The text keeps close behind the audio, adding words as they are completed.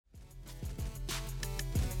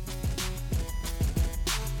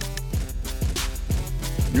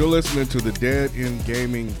You're listening to the Dead End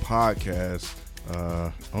Gaming Podcast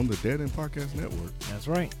on the Dead End Podcast Network. That's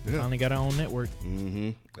right. Yeah. Finally got our own network.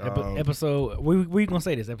 Mm-hmm. Episode, we gonna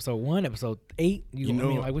say this? Episode 1, episode 8? You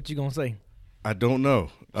know, like, what you gonna say? I don't know.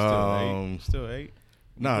 Still eight?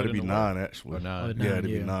 No, it'd be 9 actually. Or 9. Yeah, it'd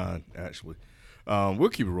be 9 actually. We'll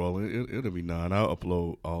keep it rolling. It'll be 9. I'll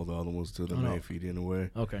upload all the other ones to the main feed anyway.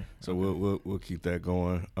 Okay. So we'll keep that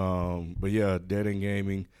going. But yeah, Dead End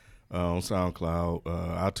Gaming on SoundCloud.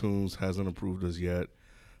 iTunes hasn't approved us yet,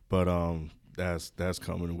 but that's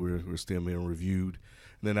coming. We're still being reviewed.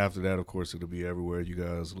 And then after that, of course, it'll be everywhere you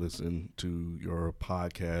guys listen to your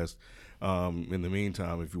podcast. In the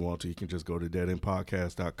meantime, if you want to, you can just go to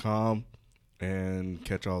deadendpodcast.com and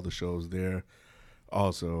catch all the shows there.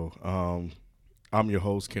 Also, I'm your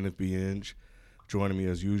host, Kenneth B. Inge. Joining me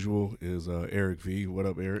as usual is Eric V. What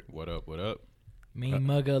up, Eric? What up? Mean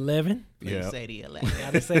Mugger 11. Yeah. Say the 11.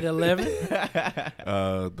 Gotta say the 11.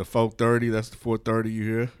 The 430, that's the 430 you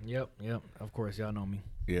hear? Yep. Of course, y'all know me.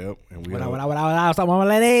 Yep. And we What have, up, my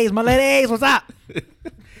ladies, what's up?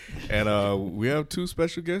 and we have 2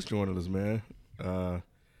 special guests joining us, man.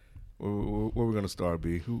 Where we gonna start,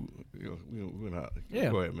 B? We're not. Yeah.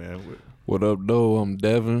 Go ahead, man. What up, though? I'm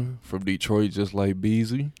Devon from Detroit, just like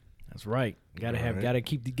Beezy. That's right. Gotta Right.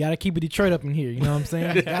 keep it Detroit up in here. You know what I'm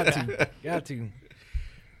saying? Got to.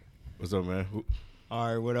 What's up, man? All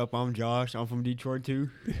right, what up? I'm Josh. I'm from Detroit, too.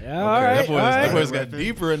 Yeah, all right. That boy's got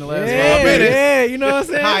deeper in the last 5 Yeah, minutes. yeah, you know what I'm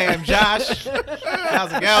saying? Hi, I'm Josh.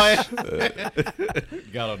 How's it going?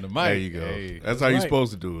 Got on the mic. There you go. Hey. That's how you're right.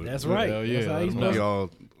 supposed to do it. That's right. Hell yeah. That's how he's That's Be supposed to. all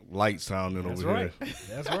light sounding That's over right. here.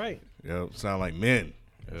 That's right. Yep, sound like men.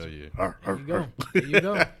 Hell yeah. There you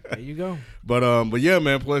go. There you go. But yeah,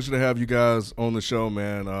 man, pleasure to have you guys on the show,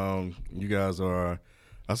 man. You guys are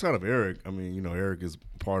outside of Eric. I mean, Eric is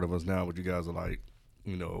part of us now, but you guys are like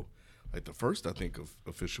the first, I think, of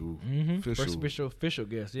official First official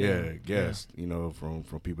guest. guest. From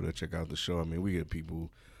people that check out the show. I mean, we get people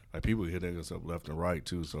hitting us up left and right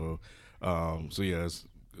too. So yeah, it's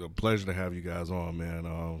a pleasure to have you guys on,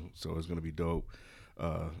 man. So it's gonna be dope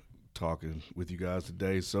talking with you guys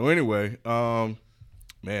today. So anyway, man,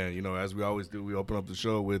 as we always do, we open up the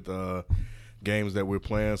show with games that we're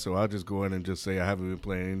playing. So I'll just go in and just say I haven't been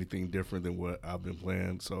playing anything different than what I've been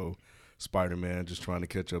playing. So Spider-Man, just trying to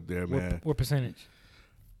catch up there, man. What percentage?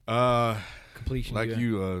 Completion. Like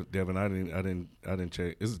you, Devin, I didn't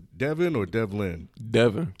check. Is it Devin or Devlin?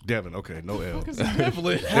 Devin. Devin, okay, no L.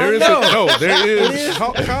 Definitely. There is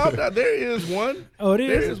calm down. There is one. Oh, it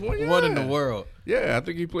There is? is one. Yeah. What in the world? Yeah, I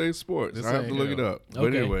think he plays sports. This I have to ain't look him. it up. But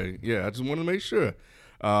Okay. anyway, yeah, I just want to make sure.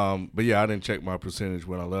 But yeah, I didn't check my percentage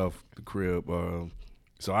when I left the crib.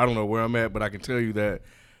 So I don't know where I'm at, but I can tell you that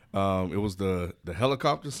it was the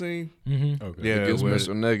helicopter scene. Mm-hmm. Okay. Yeah, Against where-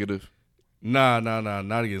 Mr. Negative. Nah,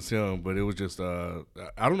 not against him, but it was just I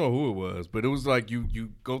don't know who it was, but it was like you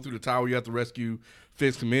go through the tower, you have to rescue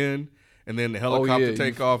Fisk him in, and then the helicopter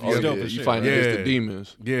take off. You dope yeah, as you shit, fight right? against the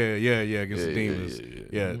demons. Yeah, against the Yeah, demons. yeah.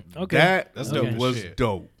 Yeah, Okay. that Okay. was Shit.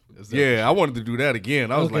 dope. That's dope Yeah, I wanted to do that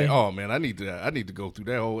again. I was Okay. like, oh man, I need to go through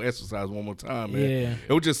that whole exercise one more time, man. Yeah.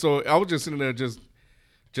 It was just so I was just sitting there just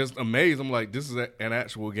amazed. I'm like, this is an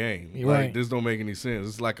actual game. You're Like right. this don't make any sense.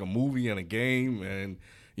 It's like a movie and a game and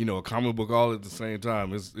a comic book all at the same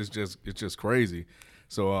time. It's just crazy.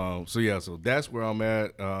 So so that's where I'm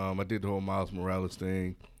at. I did the whole Miles Morales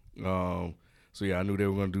thing. So yeah, I knew they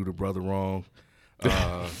were gonna do the brother wrong.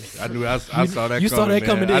 I saw that. You coming, saw that man.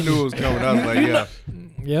 coming, I didn't knew you? it was coming. I was like, yeah.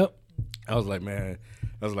 Yep. I was like, man.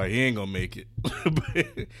 I was like, he ain't gonna make it,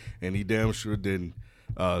 and he damn sure didn't.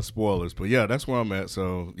 Spoilers, but yeah, that's where I'm at.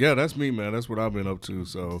 So yeah, that's me, man. That's what I've been up to.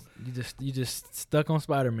 So You just stuck on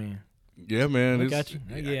Spider-Man. yeah, man. I it's, got you.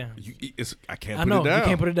 Yeah. I can't I put know, it down. you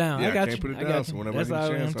can't put it down. Yeah, I got can't you. put it I down. got So you. whenever That's I how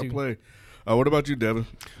get I a chance, am, I too. play. What about you, Devin?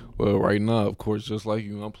 Well, right now, of course, just like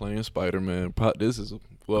you, I'm playing Spider-Man. This is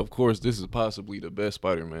possibly the best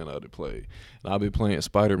Spider-Man I've played. And I've been playing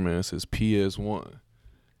Spider-Man since PS1.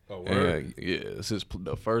 Oh, And yeah, this is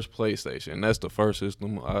the first PlayStation. And that's the first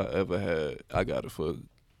system I ever had. I got it for,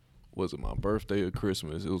 was it my birthday or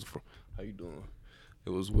Christmas? It was for, how you doing? It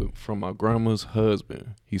was from my grandma's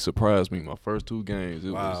husband. He surprised me. My first 2 games.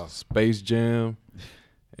 It Wow. was Space Jam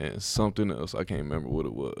and something else. I can't remember what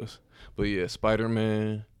it was. But yeah,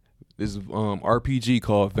 Spider-Man. This RPG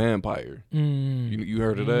called Vampire. You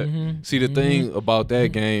heard of that? Mhm. See, the thing about that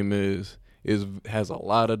game is has a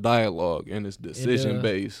lot of dialogue and it's decision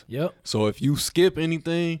based. Yep. So if you skip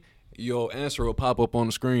anything, your answer will pop up on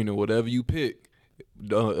the screen and whatever you pick,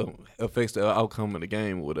 affects the outcome of the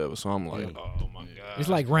game or whatever. So I'm like, oh my god, it's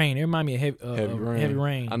like Rain. It remind me of Heavy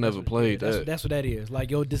Rain. I never played that. That's what that is.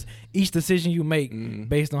 Like each decision you make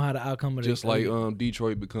based on how the outcome of just like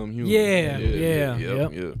Detroit Become Human.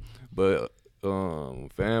 Yeah. But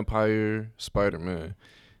Vampire, Spider-Man,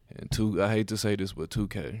 and I hate to say this, but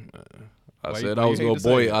 2K. Man. I said I was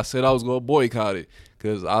gonna boycott it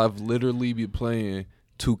because I've literally been playing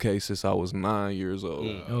 2K since I was 9 years old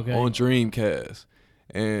on Dreamcast.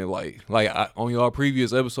 And on y'all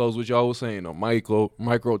previous episodes, what y'all was saying, the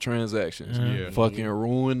microtransactions, fucking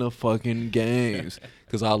ruin the fucking games.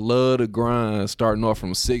 Cause I love the grind, starting off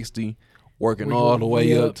from 60, working all the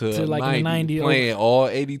way up to like 90, playing all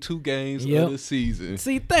 82 games of the season.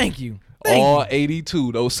 See, thank you. All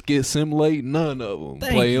 82, those skit simulate, none of them.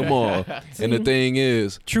 Play them all. And the thing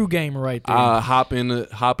is, true gamer right there. I hop in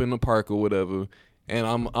the park or whatever. And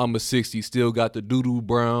I'm a 60, still got the doo-doo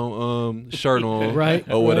brown shirt on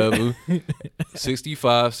or whatever.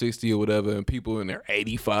 65, 60 or whatever, and people in there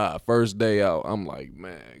 85, first day out. I'm like,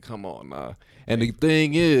 man, come on now. And the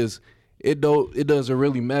thing is, it doesn't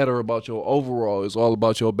really matter about your overall. It's all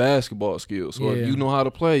about your basketball skills. So if you know how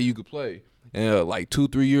to play, you can play. And like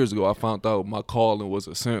 2-3 years ago, I found out my calling was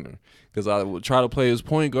a center. Because I would try to play as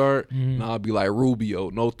point guard, and I'd be like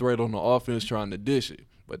Rubio, no threat on the offense, trying to dish it.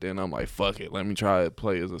 But then I'm like, fuck it, let me try to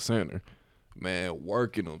play as a center. Man,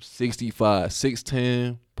 working them 65,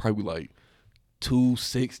 6'10", probably like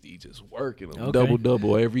 260, just working them.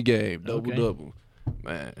 Double every game, double.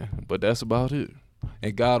 Man, but that's about it.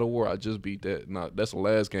 And God of War, I just beat that. That's the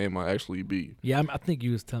last game I actually beat. Yeah, I think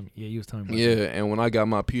you was telling me. Yeah, you was telling me. Yeah, and when I got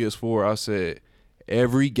my PS4, I said,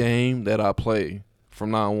 every game that I play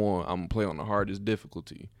from now on, I'm going to play on the hardest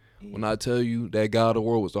difficulty. When I tell you that God of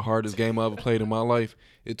War was the hardest game I ever played in my life,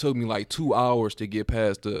 it took me like 2 hours to get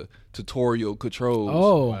past the tutorial controls.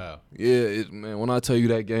 Oh. Wow. Yeah, man, when I tell you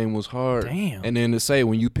that game was hard. Damn. And then to say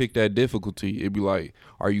when you pick that difficulty, it'd be like,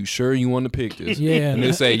 are you sure you want to pick this? Yeah. And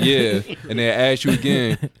they say, yeah. And then ask you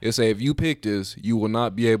again, it say, if you pick this, you will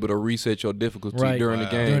not be able to reset your difficulty during the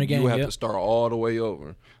game. You have to start all the way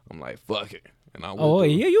over. I'm like, fuck it. And I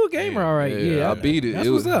you a gamer, all right. Yeah, I beat it. That's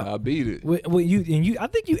what's up. I beat it. I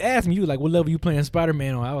think you asked me, you like, what level you playing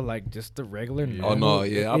Spider-Man on? I was like, just the regular. Oh no,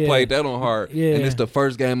 I played that on hard. Yeah, and it's the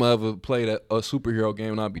first game I ever played a superhero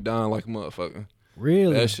game, and I be dying like a motherfucker.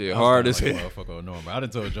 Really? That shit hard as hell. Motherfucker normal. I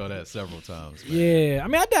done told y'all that several times. Man. Yeah, I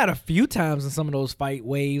mean, I died a few times in some of those fight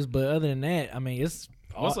waves, but other than that, I mean, it's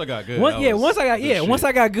once I got good. Once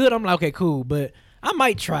I got good, I'm like, okay, cool, but. I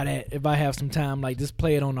might try that if I have some time, like just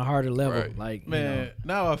play it on a harder level. Right. Like, man,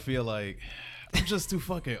 now I feel like I'm just too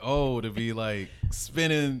fucking old to be like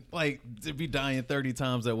spinning, like to be dying 30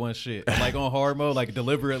 times at one shit. Like on hard mode, like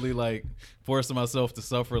deliberately, like forcing myself to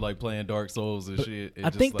suffer, like playing Dark Souls and shit.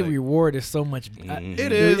 I think the reward is so much.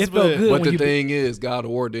 It is, it felt good. But the thing is, God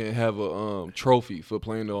of War didn't have a trophy for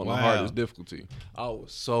playing it on the hardest difficulty. I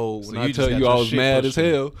was when I tell you I was mad as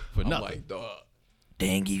hell. I'm like, dog. They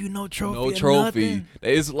ain't give you no trophy. No trophy.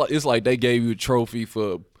 It's like they gave you a trophy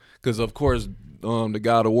because of course the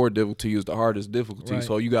God of War difficulty is the hardest difficulty, right.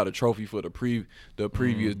 So you got a trophy for the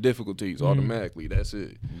previous difficulties automatically. That's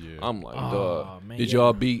it. Yeah. I'm like, dog. Did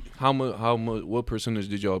y'all beat how much? What percentage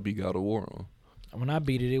did y'all beat God of War on? When I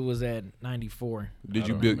beat it was at 94. Did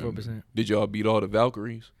you beat? Did y'all beat all the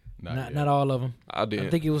Valkyries? Not all of them. I did. I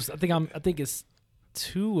think it's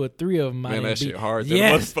 2 or 3 of them. Man, that shit hard.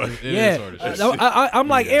 Yes. I'm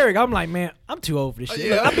like Eric. I'm like, man, I'm too old for this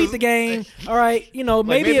shit. Look, I beat the game. All right,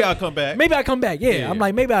 maybe I'll come back. Maybe I come back. Yeah. I'm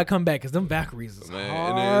like, maybe I'll come back because them Valkyries is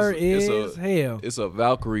hard as hell. It's a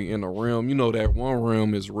Valkyrie in a realm. You know that one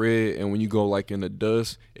realm is red, and when you go like in the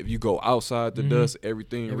dust, if you go outside the dust,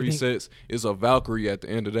 everything resets. It's a Valkyrie at the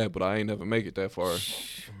end of that, but I ain't never make it that far.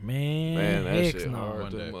 Man, that shit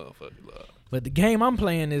hard. But the game I'm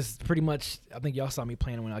playing is pretty much, I think y'all saw me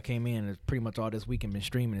playing when I came in. It's pretty much all this weekend been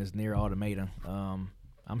streaming is Nier Automata.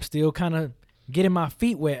 I'm still kind of getting my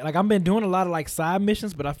feet wet. Like I've been doing a lot of like side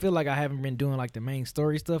missions, but I feel like I haven't been doing like the main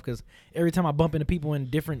story stuff because every time I bump into people in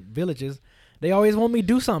different villages, they always want me to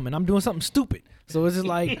do something, and I'm doing something stupid. So it's just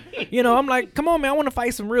like, I'm like, come on, man, I want to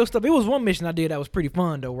fight some real stuff. It was one mission I did that was pretty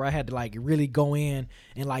fun, though, where I had to, like, really go in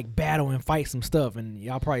and, like, battle and fight some stuff. And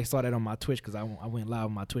y'all probably saw that on my Twitch because I went live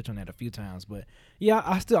on my Twitch on that a few times. But,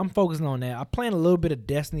 yeah, I'm focusing on that. I'm playing a little bit of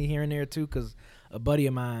Destiny here and there, too, because a buddy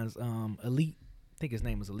of mine's, Elite, I think his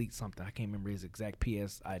name was Elite something. I can't remember his exact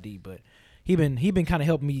PS ID, but he been kind of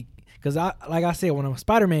helping me because, like I said, when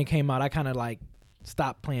Spider-Man came out, I kind of, like,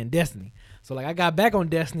 stopped playing Destiny. So, like, I got back on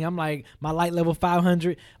Destiny. I'm like, my light level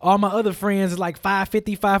 500. All my other friends is like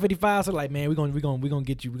 550, 555. So, like, man, we're gonna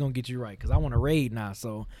get you right because I want to raid now.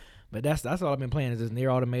 So, But that's all I've been playing is just Near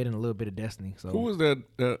Automata and a little bit of Destiny. So Who was that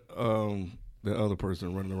the other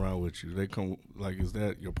person running around with you? They come like, is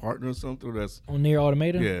that your partner or something? Or that's on Near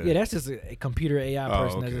Automata? Yeah. That's just a computer AI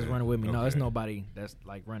person that's just okay. running with me. No, it's Okay. nobody that's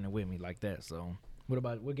like running with me like that. So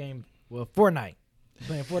what game? Well, Fortnite. You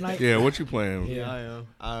playing Fortnite? yeah. What you playing? Yeah. Yeah,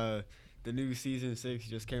 I am. The new season 6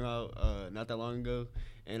 just came out not that long ago,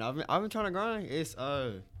 and I've been trying to grind. It's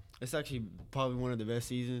actually probably one of the best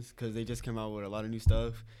seasons because they just came out with a lot of new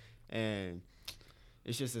stuff, and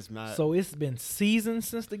it's just this mad. So it's been seasons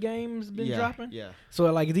since the game's been dropping? Yeah,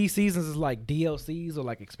 So like these seasons is like DLCs or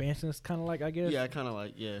like expansions, kind of like, I guess? yeah, kind of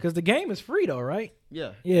like Because the game is free though, right?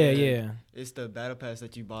 yeah, Yeah, And yeah. It's the battle pass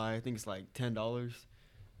that you buy. I think it's like $10.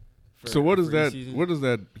 So what is for each that? season. What is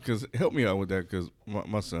that? Because help me out with that. Because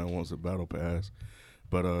my son wants a battle pass,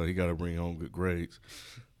 but he got to bring home good grades.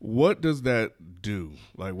 What does that do?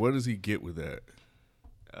 Like, what does he get with that?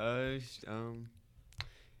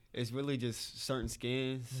 It's really just certain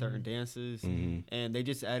skins, certain dances, Mhm. and they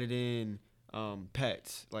just added in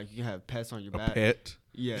pets. Like you can have pets on your A back. pet?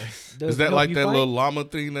 Yes. Does Is it that help like you that fight? little llama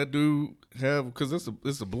thing that dude have? Because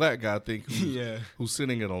it's a black guy, I think, Yeah. who's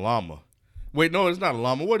sitting in a llama. Wait, no, it's not a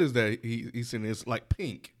llama. What is that? He's sitting. It's like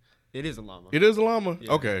pink. It is a llama. It is a llama.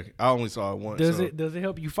 Yeah. Okay, I only saw it once. Does so. it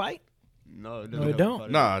help you fight? No, it No, doesn't. it help don't. fight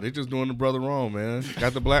it. Nah, they just doing the brother wrong, man.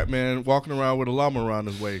 Got the black man walking around with a llama around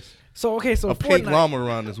his waist. So okay, so A pink Fortnite. llama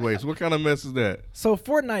around his waist. What kind of mess is that? So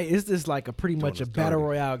Fortnite is just like a pretty much a us battle dirty.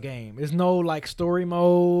 royale game. There's no like story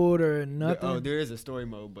mode or nothing. There is a story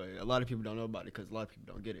mode, but a lot of people don't know about it because a lot of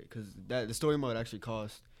people don't get it. Because the story mode actually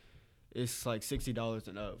costs, it's like $60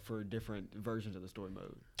 and up for different versions of the story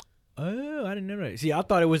mode. Oh, I didn't know that. See, I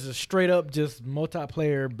thought it was a straight up just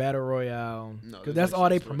multiplayer battle royale. No, Because there's that's all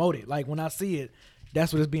actually they story promote it. mode. Like when I see it,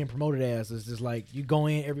 that's what it's being promoted as. It's just like you go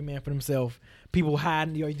in, every man for themselves. People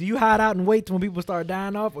hiding. Do you hide out and wait till when people start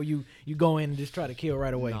dying off, or you go in and just try to kill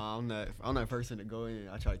right away? Nah, I'm that person to go in and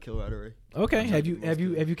I try to kill right away. Okay. I'm Have trying you to have you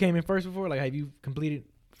most have you came in first before? Like have you completed?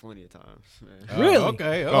 plenty of times, man. Really?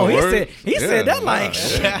 Okay. Oh, he word? said he said Yeah, that like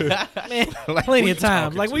nah, man, Like, plenty what of you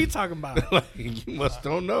times. talking Like to? what you talking about? Like, you must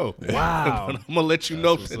don't know. Wow. But I'm gonna let you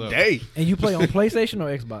know That's what's up. today. And you play on PlayStation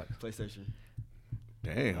or Xbox? PlayStation.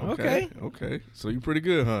 Damn. Okay. Okay. So you pretty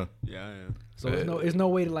good, huh? Yeah, I am. So there's no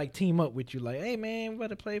way to like team up with you. Like, hey man, we about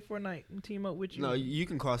to play Fortnite and team up with you. No, you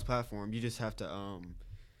can cross-platform. You just have to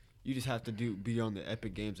be on the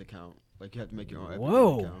Epic Games account. Like you have to make your own Epic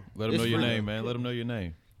Whoa. Games account. Let him It's know your free. name, man. Let him know your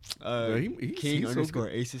name. Yeah, he's King so underscore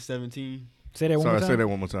good. Aces 17. Say that one Sorry, more time. say that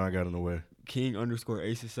one more time. I got in the way. King underscore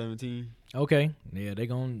Aces 17. Okay. Yeah, they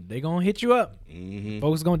gonna hit you up. Mm-hmm.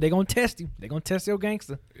 Folks they gonna test you. They gonna test your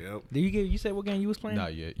gangster. Yep. Did you say what game you was playing?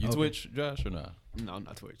 Not yet. You Okay. Twitch, Josh, or not? No, I'm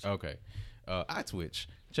not Twitch. Okay. I Twitch.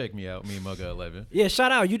 Check me out. Me and Mugga 11. Yeah,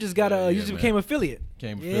 shout out. You just got Yeah, you yeah, just man. became affiliate.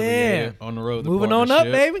 Came from Yeah. Philly, on the road. to Moving on up,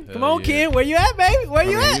 partnership. baby. Come Hell on, yeah. Ken. Where you at, baby? Where I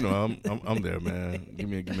you mean, at? you know, I'm there, man. Give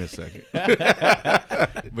me a second.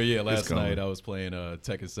 But yeah, last coming. night I was playing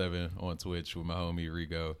Tekken 7 on Twitch with my homie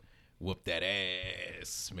Rigo. Whoop that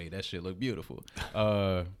ass. Made that shit look beautiful.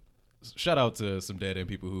 Shout out to some dead end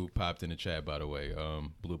people who popped in the chat, by the way.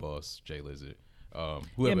 Blue Boss, Jay Lizard. Yeah,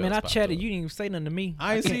 Whoever man, else I popped chatted. up. You didn't even say nothing to me.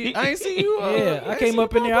 I ain't see you. Yeah, I came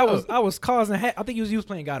up in there. I was causing. I think you was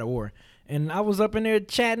playing God of War, and I was up in there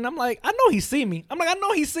chatting. I'm like, I know he see me. I'm like, I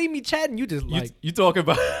know he see me chatting. You just like You talking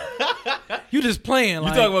about? you just playing. You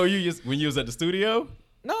Like, talking about when you was at the studio?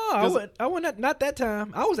 No, I went not that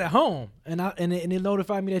time. I was at home, and it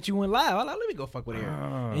notified me that you went live. I like, let me go fuck with here.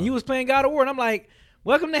 And you was playing God of War, and I'm like,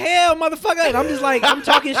 welcome to hell, motherfucker. And I'm just like, I'm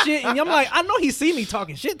talking shit, and I'm like, I know he see me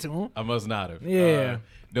talking shit to him. I must not have. Yeah.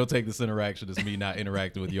 Don't take this interaction as me not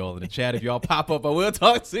interacting with y'all in the chat. If y'all pop up, I will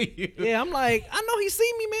talk to you. Yeah, I'm like, I know he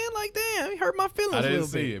see me, man. Like, damn, he hurt my feelings I a didn't little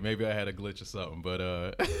see bit. it. Maybe I had a glitch or something. But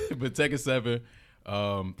but Tekken 7,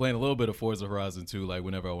 playing a little bit of Forza Horizon 2, like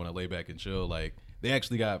whenever I want to lay back and chill, like they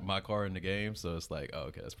actually got my car in the game, so it's like, oh,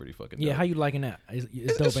 okay, that's pretty fucking dope. Yeah, how you liking that?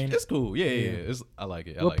 It's dope, ain't it? It's cool. Yeah. Yeah. I like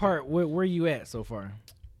it. I What like part? It. Where you at so far?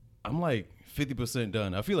 I'm like 50%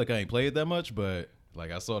 done. I feel like I ain't played that much, but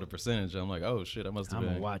like I saw the percentage. I'm like, oh shit, I must have I'm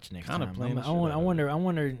been gonna watch next kinda time. playing the I shit out of it. wonder.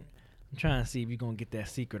 I'm trying to see if you're gonna get that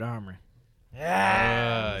secret armor.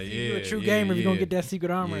 Yeah, See if you're a yeah, true yeah, gamer if you're gonna yeah. get that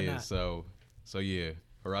secret armor or Yeah, not. so yeah,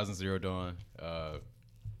 Horizon Zero Dawn,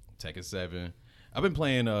 Tekken 7. I've been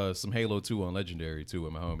playing some Halo 2 on Legendary too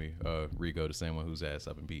with my homie Rigo, the same one whose ass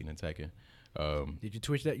I've been beating in Tekken. Did you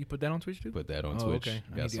Twitch that? You put that on Twitch too? Put that on Oh, Twitch. okay.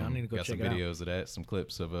 I Got need to go got check some it out. videos of that, some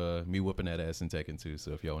clips of me whooping that ass in Tekken 2.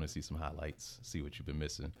 So if y'all want to see some highlights, see what you've been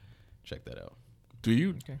missing, check that out. Do you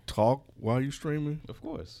Okay. talk while you streaming? Of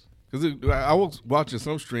course. Because I was watching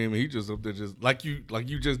some stream and he just up there just like you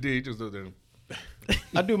just did. He just up there.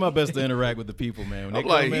 I do my best to interact with the people, man. When they I'm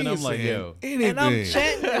come like, in, he I'm is like, saying yo. anything. And I'm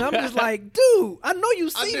chatting, and I'm just like, dude, I know you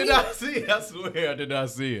I see did me. not see it. I swear I did not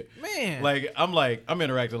see it. Man. I'm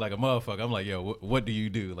interacting like a motherfucker. I'm like, yo, what do you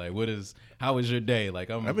do? Like, how was your day? Like,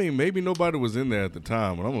 I mean, maybe nobody was in there at the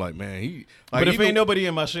time, and I'm like, man, he. Like, but if ain't nobody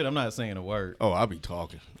in my shit, I'm not saying a word. Oh, I'll be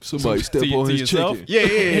talking. Somebody step on to his yourself? chicken.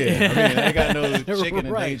 Yeah. I mean, I got no chicken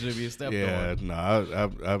in Right. danger of being stepped Yeah, on. no,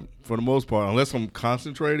 I for the most part, unless I'm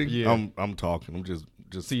concentrating, Yeah. I'm talking. I'm just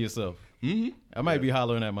To yourself. Mm-hmm. I might be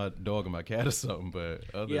hollering at my dog and my cat or something, but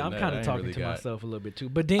other Yeah, than I'm that, kind I of ain't talking really to got- myself a little bit too.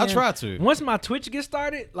 But then I try to. Once my Twitch gets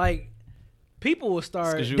started, like people will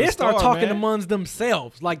start. 'cause you They a start star, talking man. amongst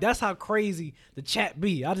themselves. Like that's how crazy the chat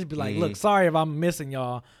be. I just be like, look, sorry if I'm missing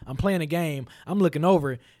y'all. I'm playing a game. I'm looking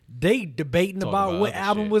over. They debating Talking about about what other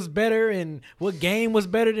album shit. was better and what game was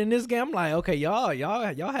better than this game. I'm like, okay, y'all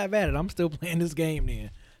have at it. I'm still playing this game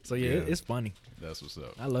then. So yeah, Yeah. It's funny. That's what's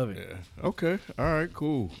up. I love it. Yeah. Okay. All right.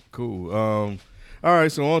 Cool. All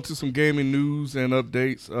right. So on to some gaming news and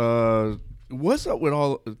updates. What's up with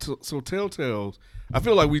all? So Telltales. I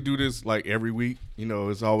feel like we do this like every week. You know,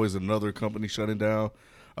 it's always another company shutting down.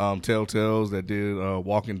 Telltales that did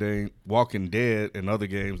Walking Dead, and other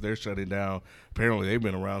games. They're shutting down. Apparently, they've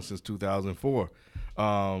been around since 2004.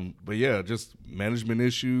 But yeah, just management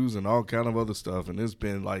issues and all kind of other stuff. And it's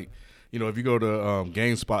been like, you know, if you go to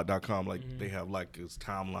GameSpot.com, like they have like this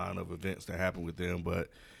timeline of events that happen with them. But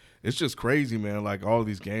it's just crazy, man. Like all of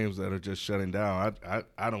these games that are just shutting down.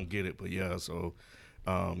 I don't get it, but yeah. So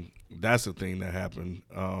that's the thing that happened.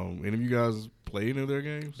 Any of you guys play any of their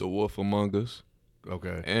games? The Wolf Among Us.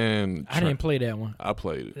 Okay. And I didn't play that one. I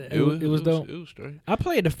played it. It was dope. It was straight. I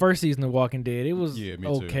played the first season of Walking Dead. It was Yeah, me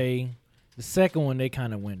too. okay. The second one, they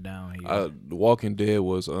kind of went down here. The Walking Dead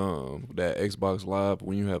was that Xbox Live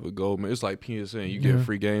when you have a gold. It's like PSN. You get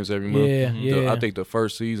free games every month. Yeah. I think the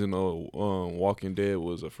first season of Walking Dead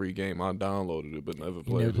was a free game. I downloaded it but never You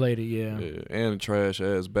played never it. played it, yeah. Yeah, and trash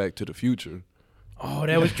ass Back to the Future. Oh,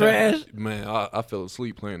 that was trash. Man, I fell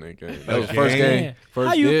asleep playing that game. That was the Okay. first game. Man, First,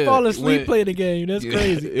 how you yeah, fall asleep when- playing the game? That's Yeah,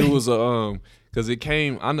 crazy. It was because it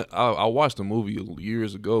came. I watched the movie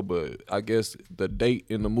years ago, but I guess the date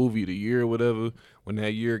in the movie, the year or whatever, when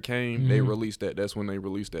that year came, they released that. That's when they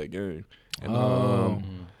released that game. And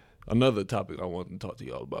another topic I wanted to talk to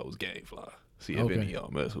y'all about was GameFly. See if any of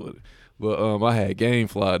y'all mess with it. But I had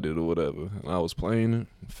GameFly did or whatever, and I was playing it,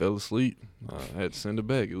 fell asleep. I had to send it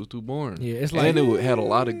back. It was too boring. Yeah, it's like- and it had a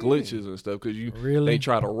lot of glitches and stuff because Really? they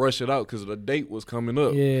try to rush it out because the date was coming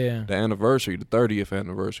up. Yeah. The anniversary, the 30th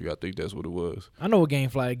anniversary, I think that's what it was. I know what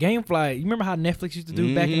GameFly. GameFly, you remember how Netflix used to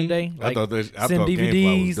do back in the day? I thought send GameFly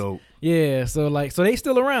DVDs. was dope. Yeah, so they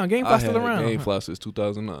still around. I GameFly's still had around. GameFly since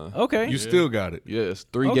 2009. Okay. You still got it. Yes,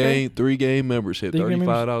 Okay. three game membership, Three game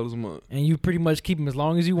 $35 a month. And you pretty much keep them as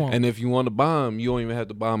long as you want. And if you want to buy them, you don't even have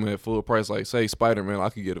to buy them at full price. Like say Spider-Man, I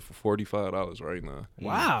could get it for $45 right now.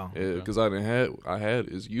 Wow. Yeah, because I had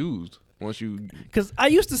it's used. Once you Because I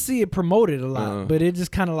used to see it promoted a lot, but it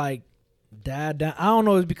just kind of like died down. I don't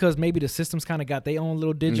know. It's because maybe the systems kind of got their own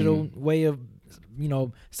little digital way of,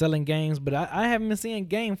 selling games. But I haven't been seeing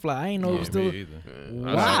GameFly. I ain't know it was still. Me either.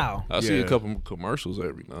 Wow. I see a Yeah. couple commercials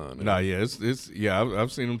every now and then. Nah, yeah, it's yeah.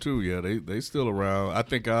 I've seen them too. Yeah, they still around. I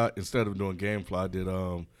think instead of doing GameFly, I did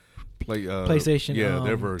PlayStation, Yeah,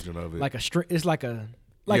 their version of it. Like it's like a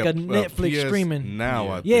Yeah, Netflix PS streaming. Now,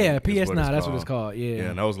 I think Yeah, is PS what Now. That's what it's called. Yeah. Yeah,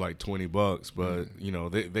 and that was like $20,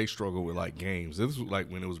 but they struggle with like games. This was like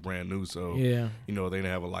when it was brand new, so Yeah. they didn't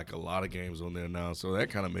have a lot of games on there now, so that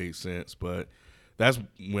kind of made sense. But that's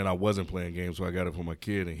when I wasn't playing games, so I got it for my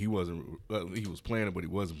kid, and he wasn't. He was playing it, but he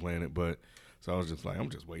wasn't playing it. But so I was just like, I'm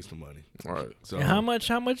just wasting money. All right. So And how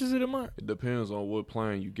much is it a month? It depends on what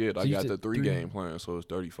plan you get. I So you got said the three three? game plan, so it's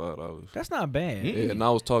 $35. That's not bad. Yeah, and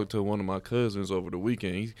I was talking to one of my cousins over the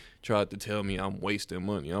weekend. He tried to tell me I'm wasting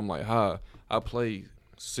money. I'm like, hi, I play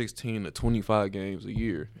 16 to 25 games a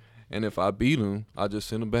year. And if I beat him, I just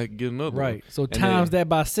send him back and get another one. Right. So And times then- that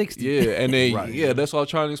by 60. Yeah, and then Right. that's what I was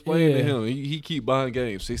trying to explain to Yeah. him. He keep buying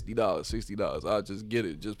games, $60. I just get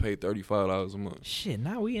it, just pay $35 a month. Shit,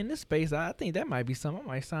 now we in this space. I think that might be something I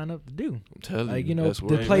might sign up to do. I'm telling Like, you, that's to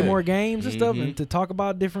where I'm play at. more games and stuff Mhm. and to talk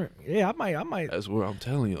about different. Yeah, I might. That's where I'm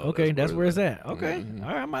telling you. Okay, that's where it's at. Okay. Mhm.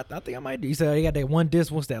 All right, I think I might do. You said you got that one disc.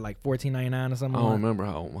 What's that, like $14.99 or I something? don't remember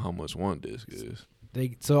how much one disc is.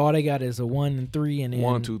 So all they got is a 1 and 3 and then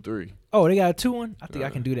 1, 2, 3. Oh, they got a 2 1. I think I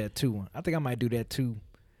can do that 2 1. I think I might do that 2,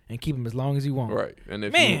 and keep them as long as you want. Right. And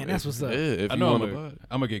if Man, that's what's up. Yeah, if I you know want I'm to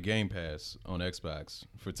gonna get Game Pass on Xbox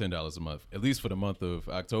for $10 a month, at least for the month of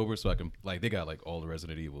October, so I can they got like all the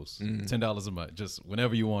Resident Evils, $10 a month, just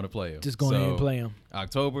whenever you want to play them. Just go ahead and play them.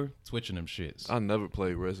 October, switching them shits. I never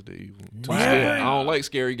played Resident Evil. Too Wow. scared. I don't like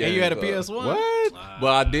scary games. And you had a though. PS1? What?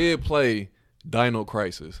 But I did play Dino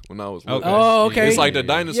Crisis when I was little. Okay. Oh, okay. It's like the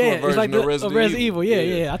dinosaur Yeah, version it's like of Resident Evil.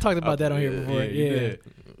 Yeah. I talked about that on here before. you Yeah. did.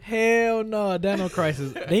 Hell no, Dino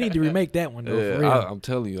Crisis. They need to remake that one though. Yeah, for real. I'm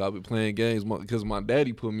telling you, I've been playing games because my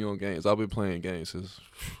daddy put me on games. I've been playing games since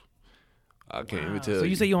I can't even tell. So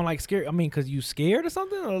you say you don't like scary? I mean, because you scared or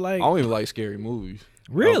something, or like I don't even like scary movies.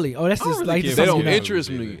 really? Oh, that's I don't just really like care just They about something don't you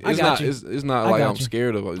scary know. interest me. I It's got not. you. It's not I like got I'm you.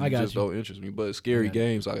 scared of it. I It got just you. don't interest me. But scary Yeah.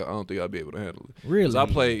 games, I don't think I'd be able to handle it. Really? 'Cause I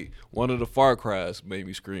played one of the Far Cries, made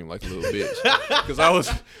me scream like a little bitch. Because I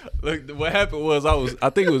was like, what happened was I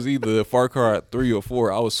think it was either Far Cry 3 or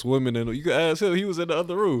 4. I was swimming in. You could ask him. He was in the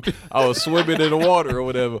other room. I was swimming in the water or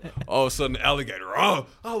whatever. All of a sudden, the alligator. Oh,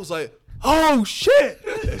 I was like, oh shit!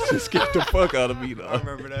 That shit scared the fuck out of me. Though. I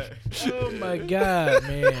remember that. Oh my god,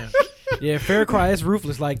 man. Yeah, Fair Cry is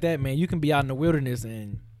ruthless like that, man. You can be out in the wilderness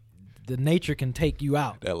and the nature can take you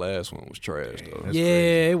out. That last one was trash though. That's Yeah,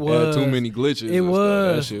 crazy. it was. Had too many glitches. It and stuff.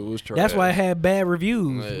 That was. shit was trash. That's why it had bad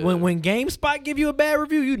reviews. Yeah. When GameSpot give you a bad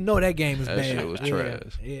review, you know that game is That bad. shit was Yeah.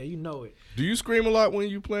 trash. Yeah, you know it. Do you scream a lot when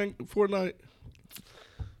you playing Fortnite?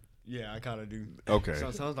 Yeah, I kind of do. Okay.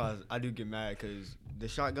 So sometimes I do get mad because the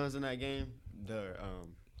shotguns in that game,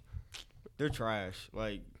 they're trash.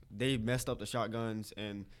 Like they messed up the shotguns,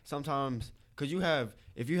 and sometimes because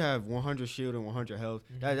if you have 100 shield and 100 health,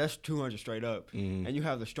 that's 200 straight up, Mhm. and you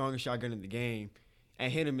have the strongest shotgun in the game,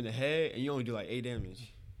 and hit him in the head, and you only do like 8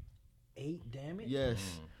 damage. 8 damage?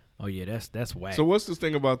 Yes. Oh yeah, that's whack. So what's this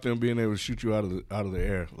thing about them being able to shoot you out of the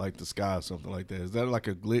air, like the sky or something like that? Is that like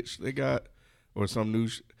a glitch they got, or some new?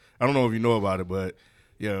 I don't know if you know about it, but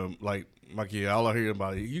yeah, like my kid, all I hear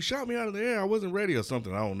about it, you shot me out of the air. I wasn't ready or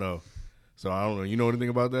something. I don't know. So I don't know. You know anything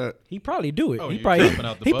about that? He probably do it. Oh, he you probably jumping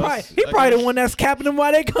out the he bus? probably he probably the one that's capping them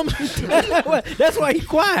while they come. That's why he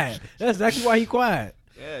quiet. That's exactly why he quiet.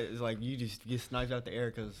 Yeah, it's like you just get sniped out the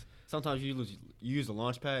air because sometimes you use a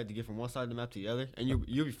launch pad to get from one side of the map to the other, and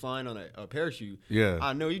you'll be flying on a parachute. Yeah.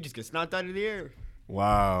 I know you just get sniped out of the air.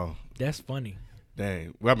 Wow. That's funny.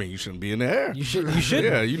 Dang. Well, I mean, you shouldn't be in the air. You should.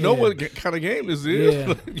 Yeah, you know what kind of game this is.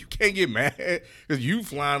 Yeah. You can't get mad because you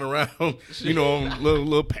flying around, on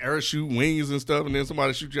little parachute wings and stuff, and then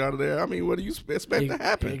somebody shoot you out of there. I mean, what do you expect to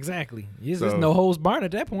happen? Exactly. It's So- just no holds barred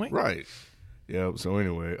at that point. Right. Yeah. So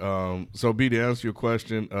anyway, so B, to answer your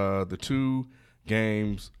question, the 2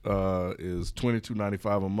 games is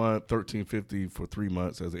 $22.95 a month, $13.50 for 3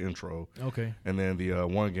 months as an intro, Okay. and then the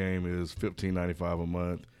 1 game is $15.95 a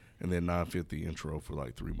month, and then $9.50 intro for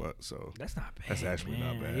like 3 months. So That's not bad. that's actually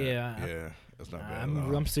man. not bad. Yeah. That's not bad. at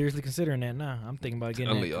all. I'm seriously considering that now. I'm thinking about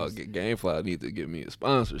getting Only that. y'all 'cause- get GameFly need to give me a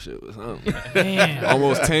sponsorship or something. Man.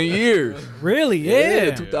 Almost 10 years. Really?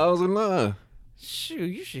 Yeah. 2009. Shoot,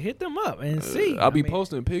 you should hit them up and see. I'll be I mean,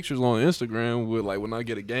 posting pictures on Instagram with like when I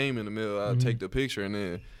get a game in the middle, I'll take the picture and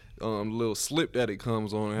then little slip that it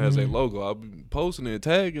comes on and has a logo. I'll be posting it,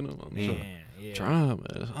 tagging them. I'm Man, yeah. trying,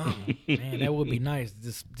 man. Man, that would be nice.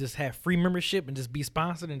 Just have free membership and just be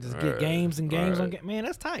sponsored and just get Right, games and games on. right. Man,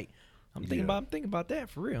 that's tight. I'm thinking about that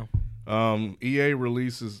for real. EA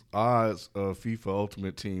releases odds of FIFA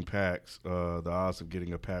Ultimate Team packs. The odds of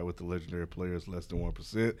getting a pack with the legendary players less than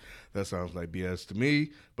 1%. That sounds like BS to me,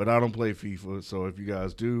 but I don't play FIFA, so if you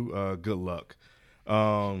guys do, good luck.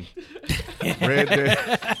 Red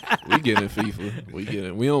Dead. We getting FIFA.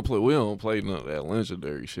 We don't play none of that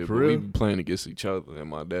legendary shit. For but real? we be playing against each other and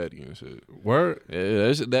my daddy and shit. Word.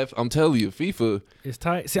 Yeah, that I'm telling you, FIFA. It's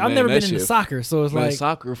tight. See, I've Man, never that been into shit- soccer, so it's Man, like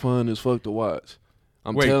soccer fun as fuck to watch.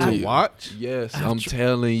 I'm Wait, telling to you. watch? Yes, I'm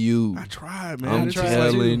telling you. I tried, man. I'm It's just like-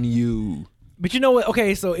 telling you. But you know what?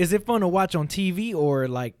 Okay, so is it fun to watch on TV or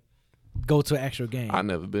like go to an actual game? I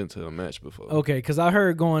never been to a match before. Okay, because I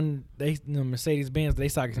heard Mercedes Benz, they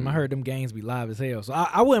soccer team. I heard them games be live as hell. So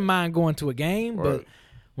I wouldn't mind going to a game, but Right.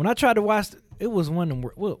 when I tried to watch, it was when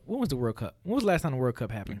was the World Cup? When was the last time the World Cup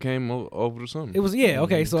It happened? came over the summer. It was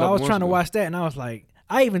okay. So I Couple was trying to months ago. watch that, and I was like,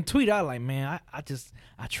 I even tweeted out like, man,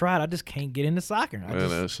 I tried, I just can't get into soccer. Man,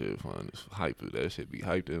 that shit fun. It's hype. That shit be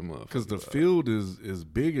hyped in motherfucker. Because the field is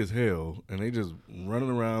big as hell, and they just running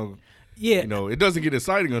around. Yeah, It doesn't get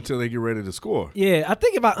exciting until they get ready to score. yeah. I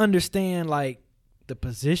think if I understand like the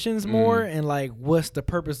positions more and like what's the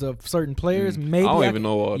purpose of certain players, maybe I don't even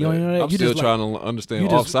know all you don't that. even know that? I'm You still just, like- trying to understand you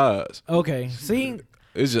just- offsides. Okay, see,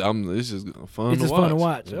 It's just fun. it's to just watch. fun to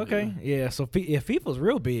watch. Okay, yeah. So FIFA's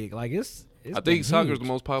real big. Like It's I been think soccer is huge. the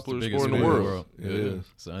most popular biggest sport in the sport in the world. world. It Yeah. is.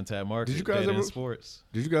 It's an untapped market. Did you guys Dead end ever- sports?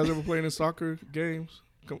 Did you guys ever play any soccer games?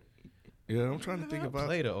 Yeah, I'm trying to think I about.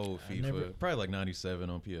 played an old FIFA, never- probably like '97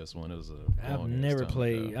 on PS1. It was a I've long-ass never time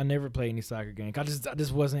played. ago. I never played any soccer game. I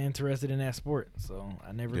just wasn't interested in that sport, so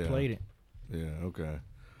I never Yeah. played it. Yeah, okay.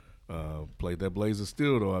 Played that Blaze of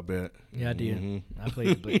Steel though. I bet. Yeah, I did. Mhm. I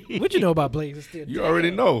played Blaze. What you know about Blaze Steel? You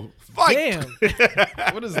already know. Fight. Damn,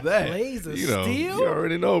 What is that? Blaze You know. Steel. You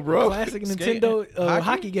already know, bro. Classic Skate- Nintendo hockey?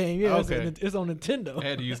 hockey game. Yeah, Okay. it's on Nintendo. I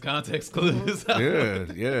had to use context clues. Yeah,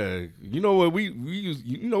 yeah. You know what we used.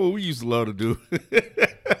 You know what we used to love to do.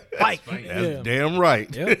 Fight. That's Yeah. damn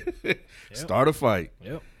right. Yep. Start a fight.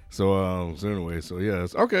 Yep. So anyway, so yeah,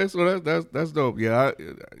 okay. So that's dope. Yeah,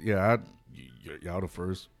 y'all the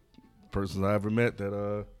first persons I ever met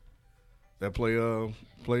that play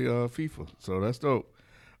FIFA. So that's dope.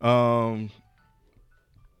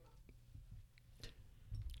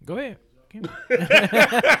 Go ahead.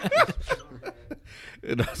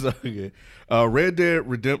 That's okay. Red Dead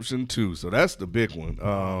Redemption 2. So that's the big one.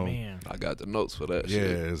 Man, I got the notes for that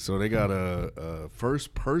shit. Yeah, so they got a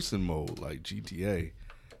first person mode like GTA.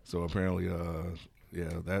 So apparently,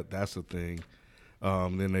 that's a thing.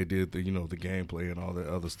 Then they did the gameplay and all that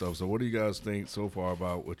other stuff. So what do you guys think so far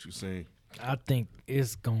about what you've seen? I think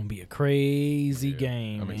it's gonna be a crazy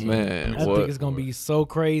game, I mean, Man, I what? think it's gonna be so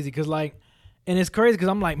crazy because and it's crazy because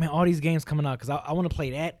I'm like, man, all these games coming out because I want to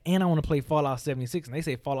play that and I want to play Fallout 76, and they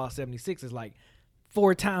say Fallout 76 is like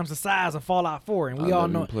 4 times the size of Fallout 4, and we I all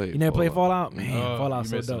never know even played you never played Fallout. Fallout, man. Oh, Fallout's you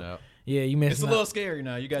so missing dope. out. Yeah, you It's missing a out. little scary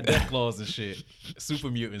now. You got death claws and shit, super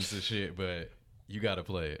mutants and shit, but you gotta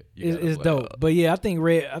play it. You gotta It's play dope, it. but yeah, I think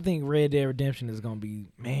Red Dead Redemption is gonna be,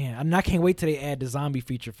 man. I can't wait till they add the zombie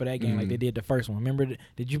feature for that game like they did the first one. Remember?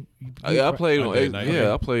 Did you? I played it on. Okay, nice.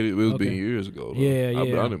 Yeah, I played it. It was Okay. been years ago. Though. Yeah, I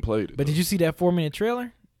yeah. didn't play it. But did you see that 4-minute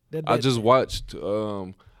trailer? I just watched.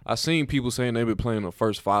 I seen people saying they've been playing the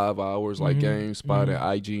first 5 hours, like GameSpot and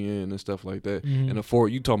IGN and stuff like that. And the 4,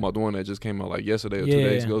 you talking about the one that just came out like yesterday or 2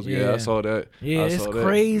 days ago? Yeah, I saw that. Yeah, I it's saw that.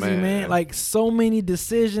 crazy, man. Like so many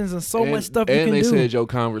decisions and so much stuff you and can they do. said your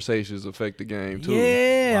conversations affect the game too.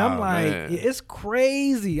 Yeah, Wow, I'm like, man. it's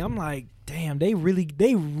crazy. I'm like, damn, they really,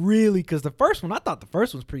 because the first one, I thought the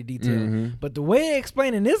first one's pretty detailed, but the way they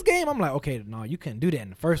explain in this game, I'm like, okay, no, you couldn't do that in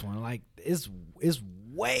the first one. Like, it's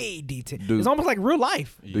way detailed. Dude. It's almost like real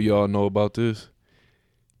life. Do y'all know about this?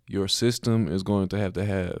 Your system is going to have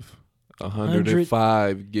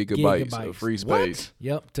 105 gigabytes of free space.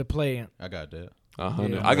 Yep, to play it. I got that.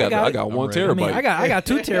 100. Yeah. I got I'm 1 ready. I terabyte. mean, I got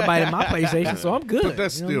 2 terabyte in my PlayStation, so I'm good. But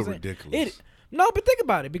that's You know still what I'm saying? ridiculous. No, but think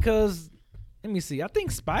about it, because let me see. I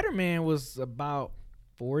think Spider-Man was about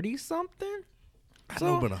 40 something. I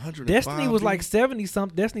know, but 105. Destiny was like 70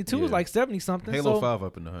 something. Destiny 2 was Yeah. like 70 something. Halo so, 5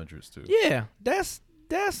 up in the hundreds too. Yeah, that's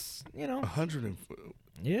 100.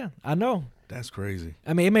 yeah, I know. That's crazy.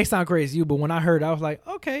 I mean, it may sound crazy to you, but when I heard it, I was like,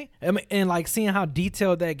 okay. I mean, and like seeing how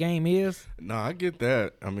detailed that game is, No, I get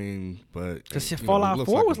that. I mean, but because you know, it Fallout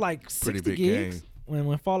looks 4 was a like pretty 60 big gigs. game.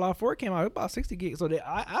 When Fallout 4 came out, it was about 60 gigs. So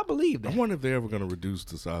I believe I that. wonder if they're ever going to reduce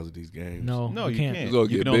the size of these games. No, you can't. It's gonna You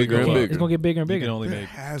get can only bigger go and up. bigger. It's gonna get bigger and You bigger. can only There make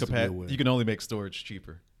has to be a way. you can only make storage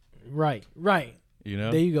cheaper. Right. You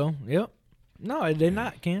know. There you go. Yep. No, they're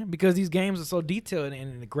not, Ken, because these games are so detailed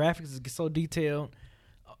and the graphics is so detailed.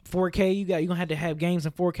 4K, you're gonna have to have games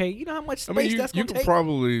in 4K. You know how much space I mean, that's you gonna can take.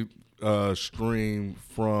 probably stream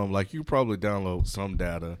from you probably download some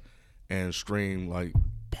data and stream like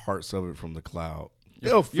parts of it from the cloud.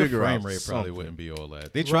 They'll Your figure frame out rate something. probably wouldn't be all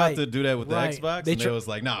that. They tried Right. to do that with the Right. Xbox, They and tr- they was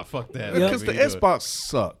like, "Nah, fuck that." Because We the ain't do it. Xbox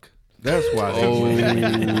suck. That's why. They Don't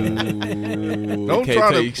Don't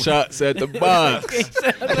try to- take shots at the box.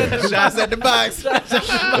 Shots at the box.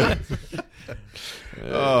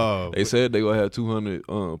 Oh, They said they gonna have 200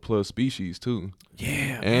 plus species too,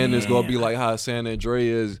 Yeah. and it's gonna be man. like how San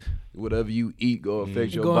Andreas. Whatever you eat go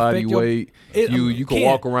affect your Go body affect your- weight. You can Ken,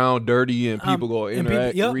 walk around dirty and people go and people-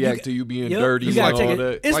 interact, yep, react you- to you being yep, dirty you and gotta all take it.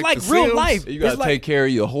 that. It's Like like The real Sims? life. You gotta It's like, take care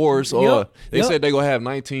of your horse. Or Yep, they yep. said they gonna have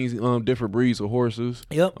 19 different breeds of horses.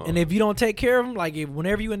 Yep. And if you don't take care of them, like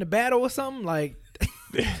whenever you in the battle or something, like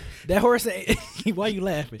that horse ain't. Why you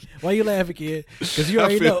laughing? Why you laughing, kid? Because you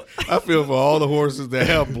already know. I feel for all the horses that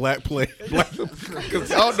have black because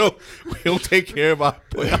y'all know we don't take care of our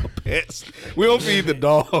pets. We don't feed the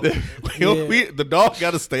dog. The dog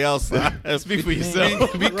got to stay outside. Speak for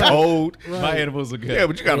yourself. Be cold. My animals are good. Yeah,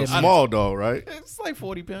 but you got a Yeah, small dog, right? It's like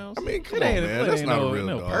 40 pounds. I mean, come It on, ain't- man. it That's ain't not no- a real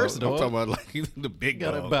no dog. purse I'm dog. talking about the big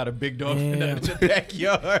Got dog. about a big dog Yeah. in the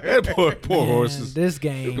backyard. That poor Man, horses. This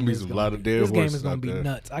game. There's gonna be is some gonna- lot of dead This game horses is gonna out be there.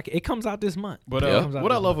 nuts. It comes out this month. But It comes out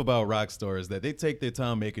what I this love month. about Rockstar is that they take their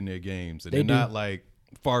time making their games, and They they're do. not like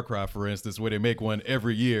Far Cry, for instance, where they make one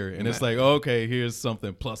every year, and it's like, okay, here's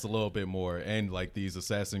something plus a little bit more, and like these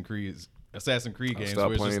Assassin's Creed games stopped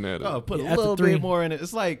where it's playing just, that. put a After little 3. bit more in it.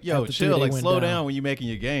 It's like, yo, After 3, chill, they like went slow down. down when you're making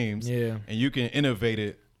your games, Yeah. and you can innovate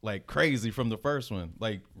it like crazy from the first one.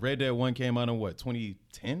 Like Red Dead 1 came out in what,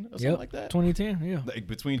 2010 or something like that? 2010, yeah. Like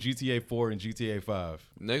between GTA 4 and GTA 5.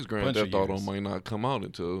 Next Grand Bunch of Theft Auto years. might not come out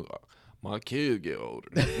until my kids get older.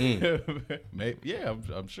 Maybe, yeah,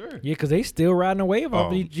 I'm sure. Yeah, because they still riding the wave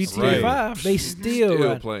off Oh, the GTA right. 5. They still Still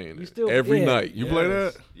riding. playing You it still- every yeah. night. You play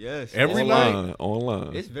that? Yes. Every It's night? fun.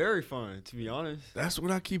 Online. It's very fun, to be honest. That's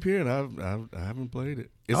what I keep hearing. I haven't played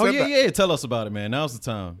it. It's Oh, at yeah, the, yeah. Tell us about it, man. Now's the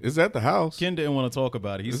time. It's at the house. Ken didn't want to talk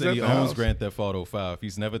about it. He Is said that he the owns house? Grand Theft Auto 5.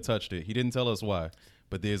 He's never touched it. He didn't tell us why,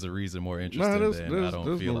 but there's a reason more interesting than I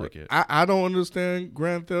don't feel like it. I don't understand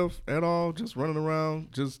Grand Theft at all. Just running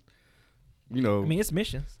around, just I mean, it's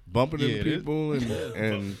missions. bumping Yeah, into it is. people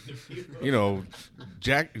and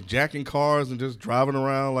jacking cars and just driving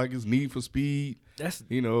around like it's Need for Speed. That's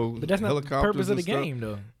But that's not the helicopters purpose of the and stuff. game,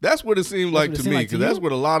 though. That's what it seemed like what it to seemed me, like to because that's you?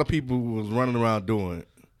 what a lot of people was running around doing.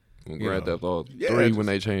 Grand Theft Auto Yeah, 3 just- when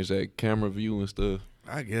they changed that camera view and stuff.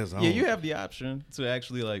 I guess. Yeah, you have the option to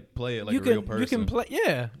actually like play it like you a can real person. you can play.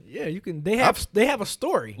 Yeah, you can. They have a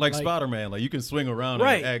story like Spider-Man. Like you can swing around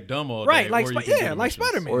Right. and act dumb all day. Right, like or you can do the like missions.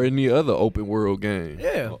 Spider-Man. Or any other open world game.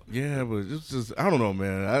 Yeah. Yeah, but it's just I don't know,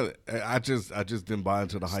 man. I just didn't buy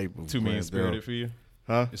into the hype of Too mean Grand spirited Theft. for you?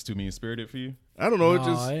 Huh? It's too mean spirited for you? I don't know. No, It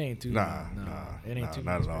just it ain't too. nah, it ain't too.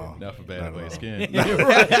 not at all. Not for bad Not boy at all. skin.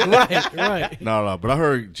 right. No. But I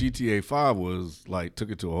heard GTA 5 was like took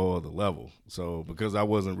it to a whole other level. So because I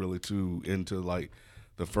wasn't really too into like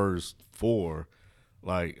the first 4,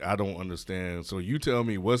 like I don't understand. So you tell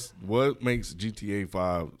me what makes GTA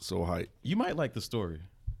 5 so hype? You might like the story.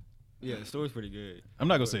 Yeah, the story's pretty good. I'm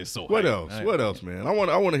not gonna say it's so What hype. else? What else, man? I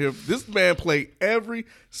want to hear this man play every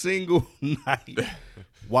single night.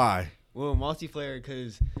 Why? Well, multiplayer,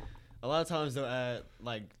 because a lot of times they'll add,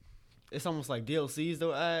 like, it's almost like DLCs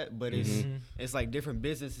they'll add, but it's like different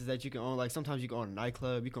businesses that you can own. Like, sometimes you can own a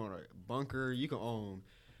nightclub, you can own a bunker, you can own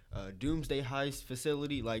a doomsday heist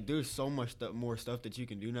facility. Like, there's so much more stuff that you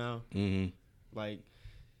can do now. Mm-hmm. Like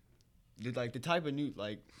the type of new,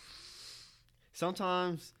 like,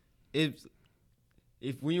 sometimes if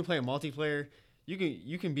when you're playing multiplayer,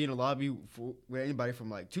 you can be in a lobby with anybody from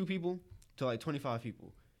like 2 people to like 25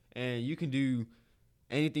 people, and you can do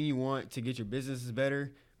anything you want to get your businesses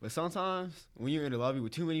better. But sometimes when you're in a lobby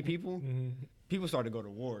with too many people, people start to go to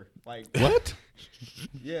war. Like What?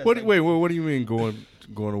 yeah, What? like, Wait. What do you mean going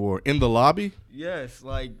to war in the lobby? yes,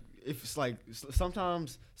 like if it's like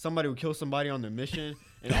sometimes somebody will kill somebody on their mission,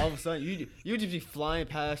 and all of a sudden you just be flying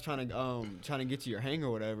past trying to get to your hangar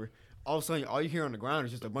or whatever. All of a sudden, all you hear on the ground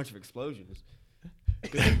is just a bunch of explosions.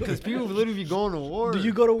 Because people literally be going to war. Do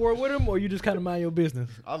you go to war with them, or you just kind of mind your business?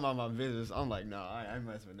 I'm on my business. I'm like, nah, I ain't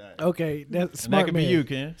messing with that. Okay, that's And smart that could man. be you,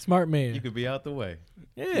 Ken. Smart man. You could be out the way.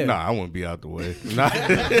 Yeah. Nah, I wouldn't be out the way. Nah,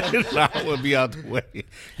 I wouldn't be out the way.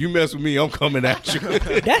 You mess with me, I'm coming at you.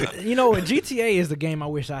 That GTA is the game I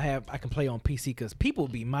wish I can play on PC, because people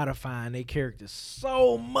be modifying their characters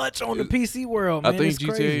so much on the PC world. Man, I think it's GTA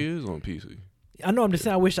crazy. is on PC. I know. I'm just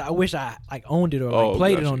saying. I wish I like owned it or like Oh,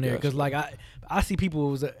 played gotcha, it on there, gotcha. because like I see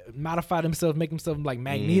people modify themselves, make themselves like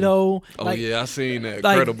Magneto. Oh like, yeah, I seen that.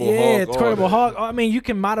 like, Incredible yeah, Hulk. all Incredible that. Hulk. I mean, you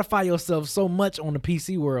can modify yourself so much on the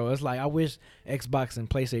PC world. It's like I wish Xbox and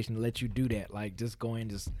PlayStation let you do that. Like just go in,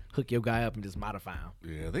 just hook your guy up and just modify him.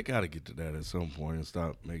 Yeah, they got to get to that at some point and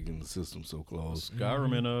stop making the system so close.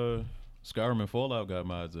 Skyrim and Fallout got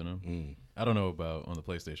mods in them. Mm. I don't know about on the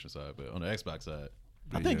PlayStation side, but on the Xbox side,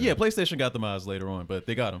 I Yeah. think PlayStation got the mods later on, but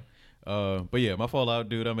they got them. But yeah, my Fallout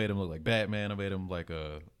dude, I made him look like Batman. I made him like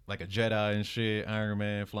a Jedi and shit, Iron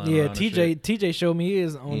Man flying Yeah, around. and shit. TJ showed me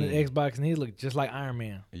his on the Xbox, and he looked just like Iron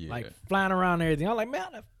Man, Yeah. like flying around and everything. I'm like, man, how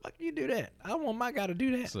the fuck you do that? I want my guy to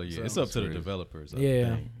do that. So yeah, So it's up that's to the crazy. developers. I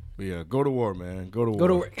Yeah. think. But yeah, go to war, man. Go to war. Go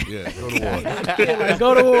to war. Yeah, go to war. Yeah, like,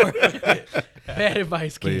 go to war. Bad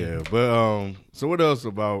advice, But kid. yeah, so what else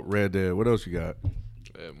about Red Dead? What else you got?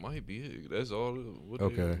 That might be it. That's all. What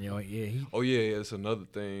Okay. Oh yeah, it's another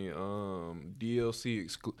thing.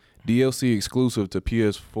 DLC exclusive to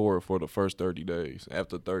PS4 for the first 30 days.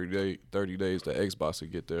 After 30 days, the Xbox will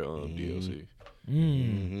get their DLC.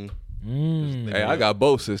 Mm-hmm. Hey, I got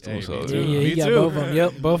both systems, Hey, me so Yeah, too. yeah, Me you got too. both of them.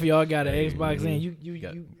 Yep, both of y'all got an Hey, Xbox, and you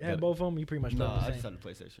got- have got- both of them. You pretty much No, start I the just same. had the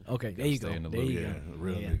PlayStation. Okay, there you stay go. in the There loop. you Yeah, go.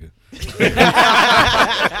 real Yeah. nigga.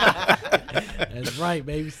 That's right,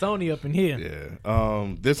 baby. Sony up in here. Yeah.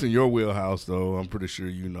 This in your wheelhouse, though. I'm pretty sure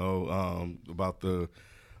you know about the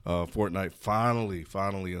Fortnite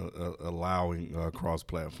finally allowing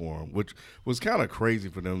cross-platform, which was kind of crazy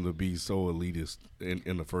for them to be so elitist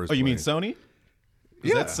in the first. Oh, you mean place. Sony?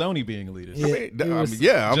 Yeah. That's Sony being elitist.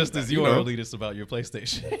 Yeah. Just as you are elitist about your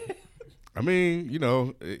PlayStation. I mean,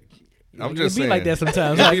 I'm just it be saying. like that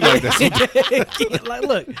sometimes. It be like that sometimes. Like,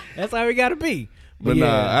 look, that's how we gotta be. But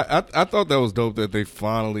yeah. nah, I thought that was dope that they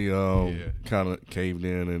finally kind of caved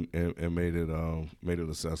in and made it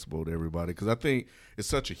accessible to everybody, because I think it's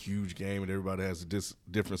such a huge game and everybody has a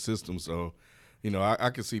different system. So, I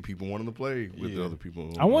can see people wanting to play with the other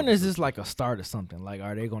people. I wonder, is this like a start or something? Like,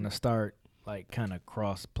 are they going to start like kind of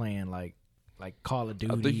cross playing like Call of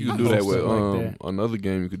Duty? I think you can do that with like that. another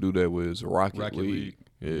game you could do that with is Rocket League.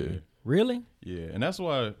 Yeah. Really? Yeah, and that's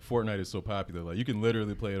why Fortnite is so popular. Like, you can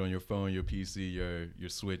literally play it on your phone, your PC, your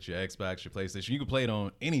Switch, your Xbox, your PlayStation. You can play it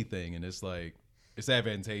on anything, and it's like, it's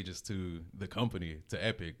advantageous to the company, to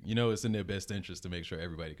Epic. It's in their best interest to make sure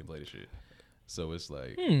everybody can play the shit. So it's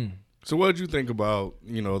like. So what did you think about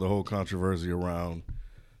the whole controversy around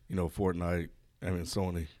Fortnite? I mean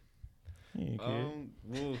Sony.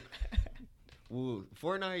 Well,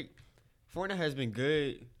 Fortnite has been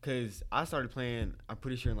good because I started playing, I'm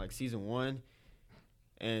pretty sure, in like season 1.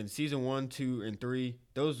 And season 1, 2, and 3,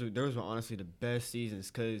 those were honestly the best seasons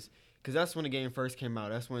because that's when the game first came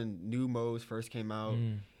out. That's when new modes first came out.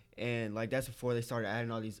 And like that's before they started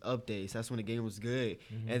adding all these updates. That's when the game was good.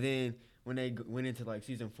 And then when they went into like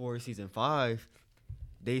season 4, season 5,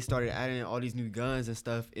 they started adding all these new guns and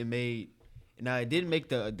stuff. It didn't make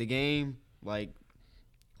the game like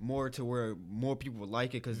more to where more people would like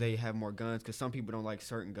it because they have more guns, because some people don't like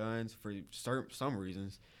certain guns for some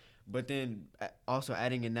reasons. But then also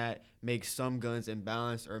adding in that makes some guns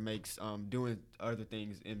imbalanced or makes doing other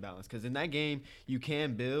things imbalanced, because in that game you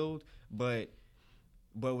can build, but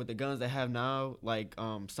with the guns they have now, like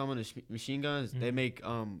some of the machine guns, they make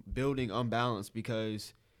building unbalanced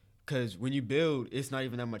because when you build, it's not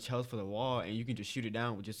even that much health for the wall, and you can just shoot it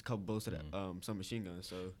down with just a couple bullets of some machine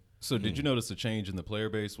guns. So did you notice a change in the player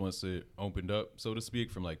base once it opened up, so to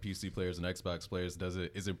speak, from like PC players and Xbox players?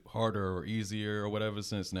 Is it harder or easier or whatever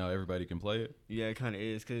since now everybody can play it? Yeah, it kind of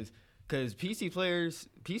is, because PC players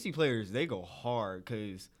they go hard,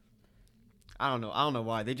 because I don't know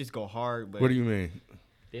why they just go hard. But What do you mean?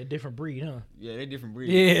 They're a different breed, huh? Yeah, they're different breed.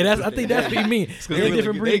 Yeah, I think that's what you mean. They're a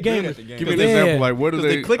different breed gamers. Give me an example. Like, what are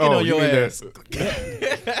they clicking on your ass?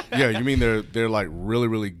 Yeah, you mean they're like really,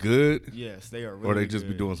 really good? Yes, they are. Really or they just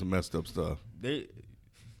good. be doing some messed up stuff? Those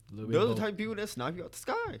are the type of people that snipe you out the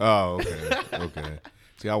sky. Oh, okay.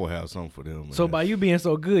 See, I would have something for them. Man. So by you being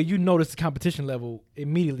so good, you noticed the competition level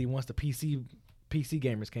immediately once the PC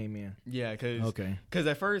gamers came in. Yeah, because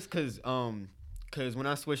at first, because when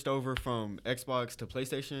I switched over from Xbox to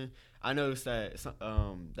PlayStation, I noticed that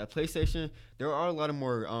that PlayStation, there are a lot of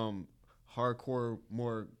more hardcore,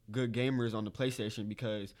 more good gamers on the PlayStation,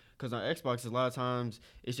 because on Xbox, a lot of times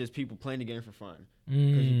it's just people playing the game for fun.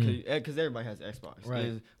 Because everybody has Xbox. Right.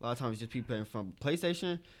 And a lot of times it's just people playing from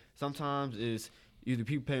PlayStation. Sometimes it's either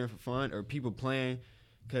people playing for fun or people playing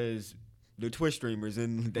because they're Twitch streamers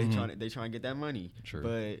and they trying to get that money. True.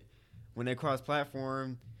 But when they cross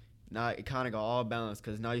platform, now it kind of got all balanced,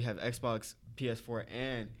 because now you have Xbox, PS4,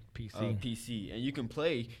 and PC, and you can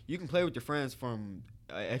play with your friends from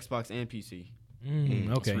Xbox and PC.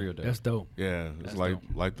 Okay, that's dope. Yeah, it's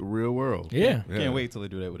like the real world. Yeah. Can't wait till they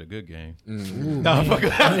do that with a good game. Nah, fuck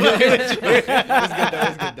it. It's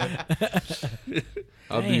good.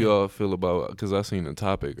 How do y'all feel about, because I seen a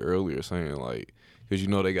topic earlier saying like, because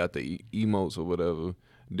they got the emotes or whatever,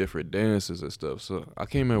 different dances and stuff. So I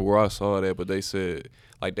can't remember where I saw that, but they said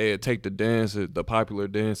like they'd take the dances, the popular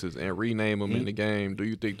dances, and rename them in the game. Do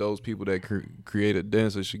you think those people that created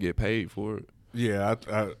dances should get paid for it? Yeah,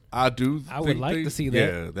 I do. I would like to see that.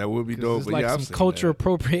 Yeah, that would be dope. It's but like yeah, some culture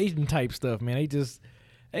appropriation type stuff, man. They just,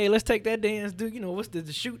 hey, let's take that dance, dude. What's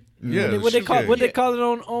the shoot? Yeah, what they call it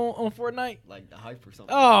on Fortnite? Like the hype or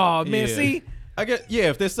something. Oh man, Yeah. see, I guess, yeah,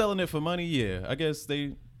 if they're selling it for money, yeah, I guess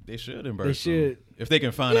they should embrace They should. them. If they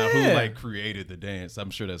can find out who Yeah. like created the dance.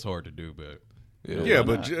 I'm sure that's hard to do, but Yeah,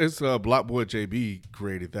 but it's Block Boy JB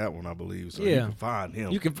created that one, I believe. So you Yeah. can find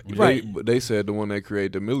him. you can right. But they said the one that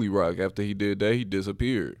created the Millie Rock, after he did that, he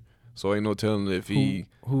disappeared. So ain't no telling if he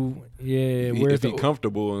Where's the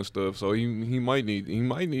comfortable and stuff. So he might need the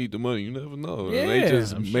money. You never know. Yeah. And they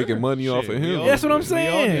just I'm making sure. money off of Shit, we him. all- That's what I'm We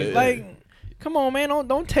all saying. did. Like, come on, man,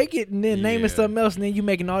 don't take it and then name it Yeah. something else, and then you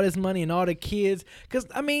making all this money and all the kids. Because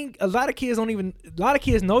I mean, a lot of kids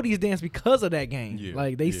know these dances because of that game. Yeah,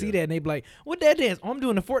 Like they see that and they be like, "What that dance? Oh, I'm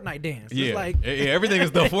doing the Fortnite dance." yeah, It's like, yeah, everything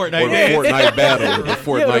is the Fortnite Or the dance. Fortnite battle, the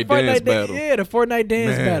Fortnite dance battle. Yeah, the Fortnite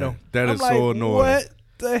dance Man, battle. that I'm is like, so annoying. What?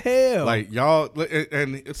 the hell? Like y'all,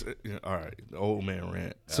 and it's all right. The old man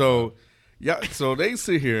rant. So. Yeah, so they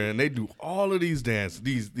sit here and they do all of these dances,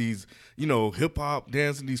 these hip hop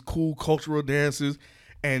dances, these cool cultural dances,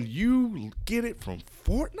 and you get it from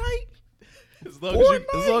Fortnite? As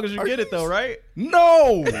long as you get it though, right?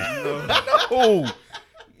 No.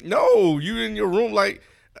 No. You in your room like,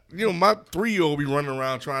 my 3-year-old be running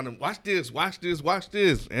around trying to watch this, and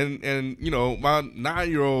my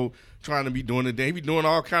 9-year-old trying to be doing it. They be doing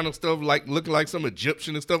all kind of stuff like looking like some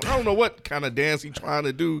Egyptian and stuff. I don't know what kind of dance he trying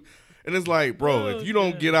to do. And it's like, bro, if you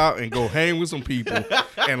don't get out and go hang with some people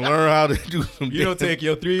and learn how to do some You don't take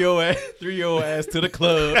your 3-year-old ass to the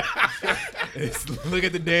club. Look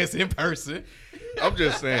at the dance in person. I'm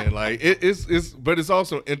just saying, like, but it's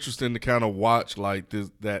also interesting to kind of watch like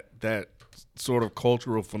that sort of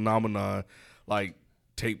cultural phenomenon like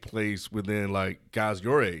take place within like guys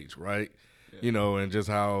your age, right? Yeah. And just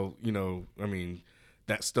how,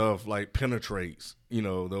 that stuff like penetrates,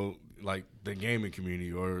 though, like the gaming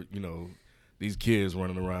community or these kids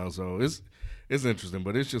running around. So it's interesting,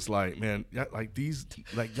 but it's just like, man, like these,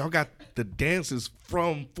 like y'all got the dances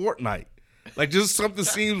from Fortnite. Like just something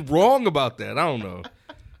seems wrong about that. I don't know.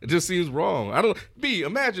 It just seems wrong.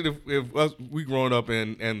 Imagine if we growing up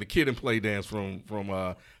and the kid and play dance from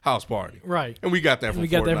House Party, right? And we got that from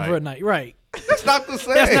Fortnite, right? That's not the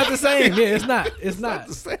same. That's not the same. Yeah, it's not. It's not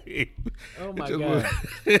the same. Oh my god,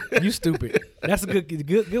 you stupid. That's a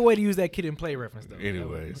good way to use that kid and play reference though.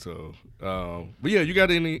 Anyway, so but yeah, you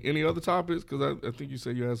got any other topics? Because I think you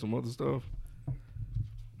said you had some other stuff.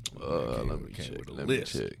 Let me check.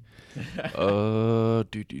 Or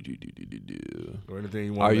anything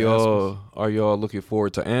you want to ask? Are y'all looking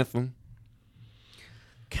forward to Anthem?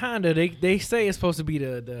 Kinda. They say it's supposed to be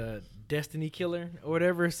the Destiny killer or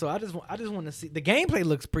whatever. So I just want to see. The gameplay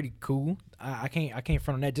looks pretty cool. I can't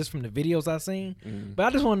front on that just from the videos I've seen. Mm. But I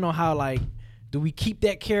just want to know how, like, do we keep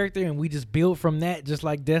that character and we just build from that just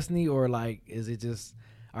like Destiny, or like is it just,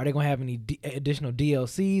 are they gonna have any additional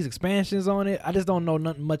DLCs, expansions on it? I just don't know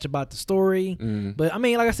nothing much about the story. Mm. But I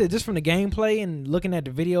mean, like I said, just from the gameplay and looking at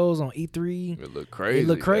the videos on E3, it looked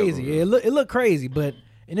crazy. Yeah, it looked crazy. But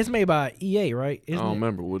and it's made by EA, right? I don't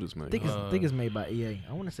remember what it's made. I think it's made by EA.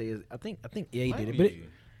 I want to say I think EA did it, but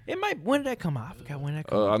it might. When did that come out? I forgot when that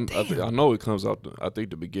came out. I know it comes out. I think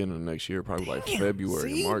the beginning of next year, probably like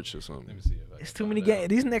February, March or something. Let me see it's too many games.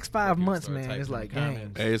 These next 5 months, man. It's like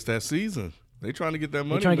games. Hey, it's that season. They trying to get that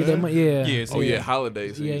money. Yeah. Holiday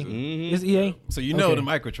season. Mm-hmm. It's EA. So the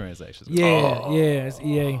microtransactions. Yeah, it's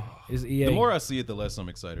EA. It's EA. The more I see it, the less I'm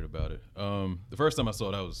excited about it. The first time I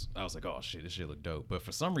saw it, I was like, oh shit, this shit look dope. But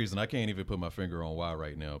for some reason, I can't even put my finger on why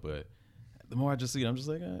right now. But the more I just see it, I'm just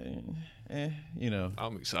like,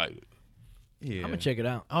 I'm excited. Yeah, I'm gonna check it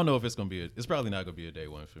out. I don't know if it's gonna be. It's probably not gonna be a day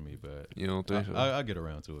one for me, but you don't think so? I'll get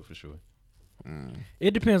around to it for sure.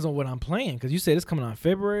 It depends on what I'm playing, because you said it's coming out in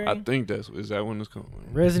February. I think is that when it's coming?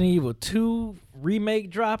 Resident Evil 2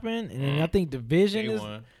 remake dropping, and then I think Division day is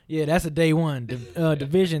one. Yeah, that's a day one.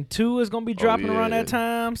 Division 2 is gonna be dropping around that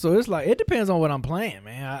time, so it's like it depends on what I'm playing,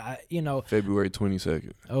 man. I February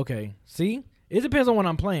 22nd. Okay, see, it depends on what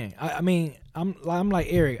I'm playing. I mean, I'm like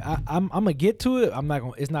Eric. I'm gonna get to it. I'm not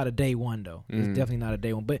gonna. It's not a day one though. It's definitely not a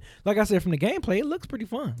day one. But like I said, from the gameplay, it looks pretty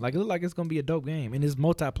fun. Like it looks like it's gonna be a dope game, and it's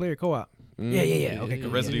multiplayer co-op. Yeah. Okay, cool.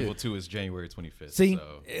 Resident Evil 2 is January 25th. See,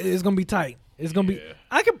 so. It's gonna be tight. It's gonna be.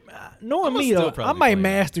 I could knowing me though. I might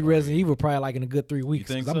master Resident Evil probably like in a good 3 weeks.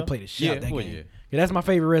 I'm gonna play the shit out of that game. Yeah, that's my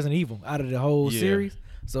favorite Resident Evil out of the whole series.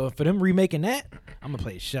 So for them remaking that, I'm gonna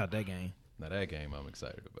play the shit out of that game. Now that game I'm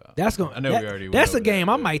excited about. That's gonna. I know we already. That's a game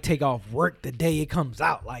I might take off work the day it comes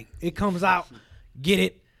out. Like it comes out, get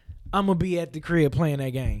it. I'm gonna be at the crib playing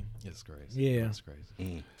that game. It's crazy. Yeah, it's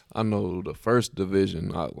crazy. I know the first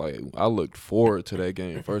Division. I looked forward to that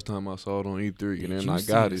game. First time I saw it on E3, and then I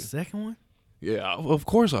got it. The second one? Yeah, of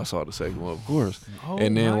course I saw the second one. Of course. Oh,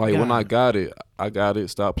 and then when I got it,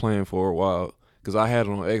 stopped playing for a while because I had it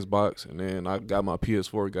on Xbox, and then I got my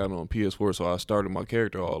PS4, got it on PS4, so I started my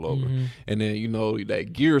character all over. Mm-hmm. And then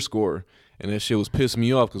that gear score. And that shit was pissing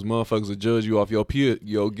me off because motherfuckers will judge you off your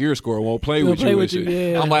gear score and won't play with you and shit.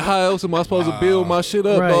 Yeah. I'm like, how else am I supposed to build my shit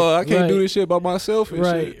up, dog? I can't do this shit by myself and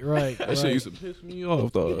shit. Right. That shit used to piss me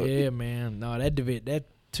off, dog. Yeah, man. No, that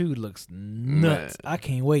 2 looks nuts. Man. I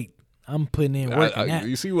can't wait. I'm putting in work on that.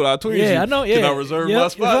 You see what I tweeted? Yeah, I know. Yeah, can I reserve my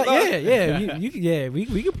spot?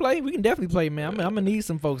 We can play. We can definitely play, man. I'm gonna need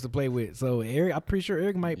some folks to play with. So Eric, I'm pretty sure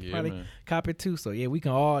Eric might probably copy it too. So yeah, we can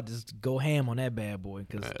all just go ham on that bad boy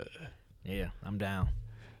because. Yeah, I'm down.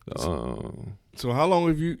 So how long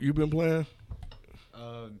have you been playing?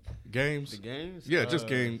 Games? The games? Yeah, just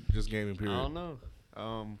gaming period. I don't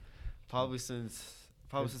know. Probably since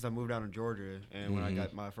probably since I moved down to Georgia, and when I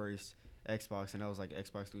got my first Xbox, and that was like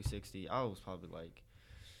Xbox 360. I was probably like,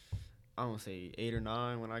 I don't say 8 or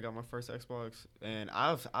 9 when I got my first Xbox, and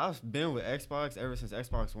I've been with Xbox ever since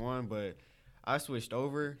Xbox One, but I switched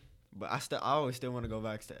over. But I always still want to go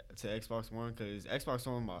back to Xbox One because Xbox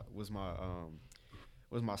One was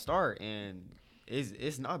my start, and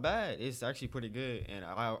it's not bad. It's actually pretty good, and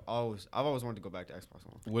I've always wanted to go back to Xbox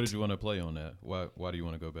One. What did you want to play on that? Why do you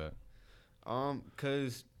want to go back?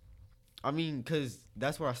 Cause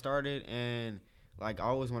that's where I started, and like I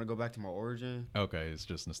always want to go back to my origin. Okay, it's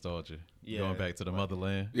just nostalgia. Yeah, Going back to the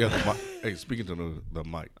motherland. Yeah. Hey, speaking to the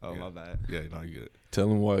mic. Oh, yeah. my bad. Yeah, no, you good. Tell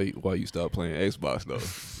them why you stopped playing Xbox though.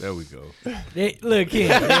 There we go. Look,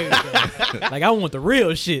 Ken. Like I want the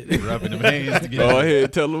real shit. Rubbing them hands together. Go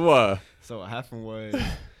ahead, tell them why. So what happened was,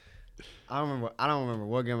 I don't remember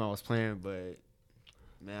what game I was playing, but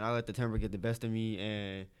man, I let the temper get the best of me,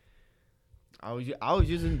 and I was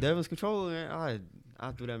using Devon's controller, and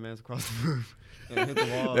I threw that man across the room and hit the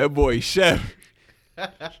wall. That boy shattered.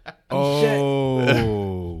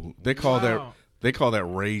 Oh, they call that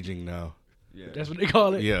raging now. Yeah. That's what they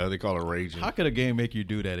call it. Yeah, they call it raging. How could a game make you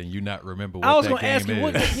do that and you not remember what I was that gonna game ask you is?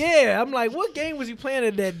 what. Yeah, I'm like, what game was you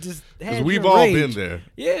playing that just had? Because you we've in all rage? been there.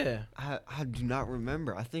 Yeah. I do not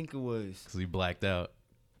remember. I think it was Because he blacked out.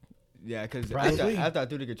 yeah. Because Probably. after I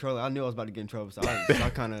threw the controller, I knew I was about to get in trouble, so I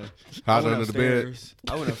kind of Hide under the bed.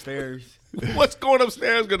 I went upstairs. What's going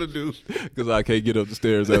upstairs gonna do? Because I can't get up the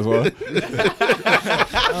stairs. That's why.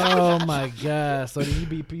 Oh my god. So you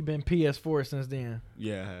been PS4 since then?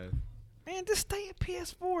 Yeah, I have. Man, just stay at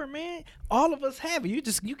PS4, man. All of us have it. You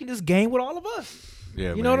can just game with all of us. Yeah,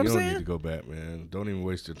 You man, know what I'm you don't saying? need to go back, man. Don't even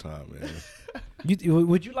waste your time, man.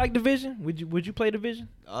 Would you like Division? Would you play Division?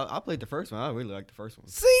 I played the first one. I really liked the first one.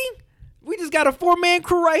 See, we just got a 4-man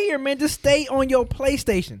crew right here, man. Just stay on your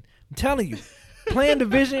PlayStation. I'm telling you, playing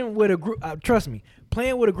Division with a group. Trust me,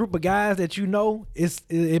 playing with a group of guys that you know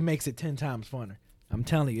it makes it 10 times funner. I'm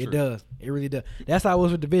telling you, it does. It really does. That's how it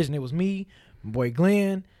was with Division. It was me, my boy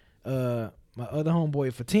Glenn, my other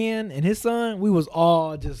homeboy for 10, and his son. We was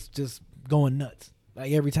all just going nuts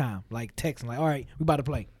like every time, like texting, like, all right, we about to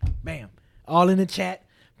play. Bam, all in the chat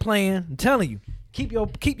playing. I'm telling you, keep your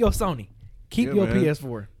Sony, keep Yeah, your man.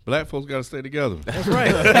 PS4. Black folks gotta stay together. That's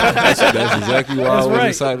right. That's exactly why That's I was right.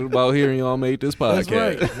 excited about hearing y'all made this podcast. That's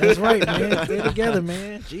right. That's right, man. Stay together,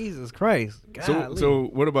 man. Jesus Christ. So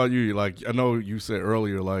what about you? Like, I know you said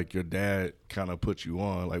earlier, like your dad kind of put you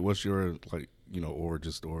on. Like, what's your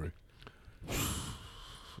origin story?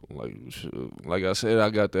 Like I said, I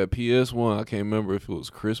got that PS1. I can't remember if it was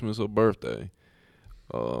Christmas or birthday.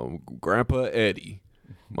 Grandpa Eddie,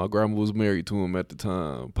 my grandma was married to him at the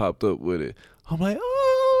time, popped up with it. I'm like,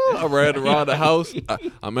 oh! I ran around the house. I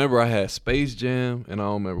remember I had Space Jam, and I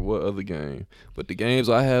don't remember what other game. But the games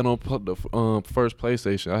I had on the first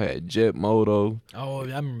PlayStation, I had Jet Moto. Oh, I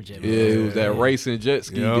remember Jet. Yeah, it was that racing jet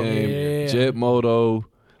ski Yep. game. Yeah. Jet Moto.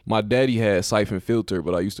 My daddy had Siphon Filter,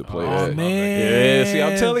 but I used to play Oh, that. man. Yeah, see,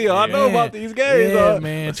 I'm telling you, I know Yeah. about these games. Yeah, dog.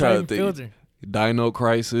 man. I'm trying to Siphon think. Filter. Dino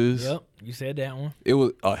Crisis. Yep, you said that one. It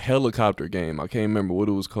was a helicopter game. I can't remember what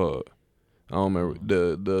it was called. I don't remember.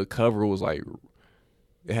 The cover was like,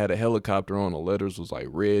 it had a helicopter on. The letters was like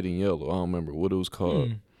red and yellow. I don't remember what it was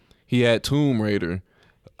called. He had Tomb Raider.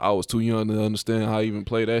 I was too young to understand how to even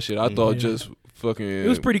play that shit. I thought just fucking. It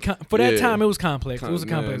was pretty for that yeah. time. It was complex. It was a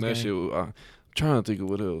complex that game. shit was, I'm trying to think of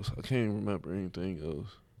what else. I can't remember anything else.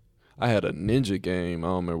 I had a ninja game. I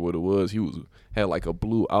don't remember what it was. He had like a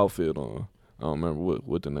blue outfit on. I don't remember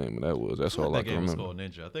what the name of that was. That's all I That can game was remember. called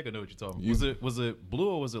Ninja. I think I know what you're talking about. Was it blue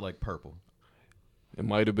or was it like purple? It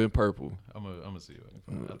might have been purple. I'm gonna see what I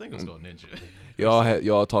can find. I think it was called Ninja.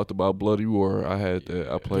 Y'all talked about Bloody Roar. I had that.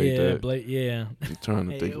 I played Yeah, that. yeah. I'm trying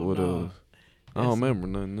to think of what Hell no. else. I don't remember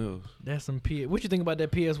nothing else. That's some What you think about that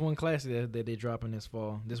PS1 Classic that they dropping this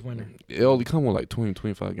winter? It only come with like 20,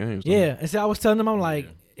 25 games. though. Yeah, and see, I was telling them, I'm like,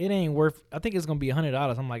 it ain't worth. I think it's gonna be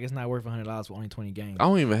 $100. I'm like, it's not worth $100 for only 20 games. I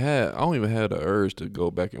don't even have the urge to go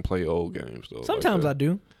back and play old games though. Sometimes I like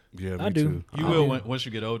do. Yeah, me I do. too. You I will mean- once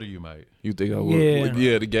you get older. You might. You think I would? Yeah. Well,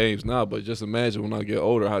 yeah, the games now, but just imagine when I get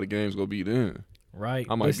older, how the game's gonna be then. Right.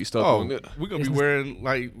 I might be stuck Oh, on it. we're gonna be wearing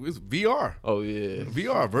like it's VR. Oh yeah.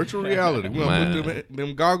 VR, virtual reality. We're gonna put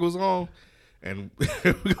them goggles on, and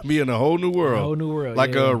we're gonna be in a whole new world. A whole new world.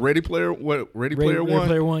 Like yeah. Ready Player One. Ready Player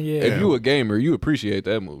One. Yeah. If you a gamer, you appreciate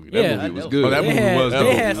that movie. That Yeah. movie was Oh, good. that They movie had- was they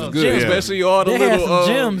dope. had It some was good, gems. especially all the They had little some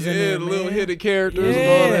gems in there, the little man. hidden characters and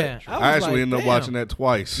all that. Yeah. I actually ended up watching that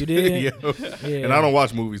twice. You did? Yeah. Yeah. And I don't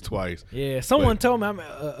watch movies twice. Yeah, someone told me.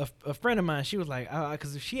 A friend of mine. She was like,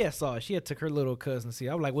 because she had saw it. She had took her little cousin to see it.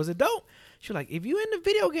 I was like, was it dope? She was like, if you into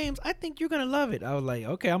video games, I think you're gonna love it. I was like,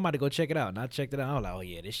 okay, I'm about to go check it out. And I checked it out. I was like, oh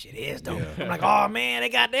yeah, this shit is dope. Yeah. I'm like, oh man,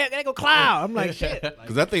 they go Cloud. I'm like, shit.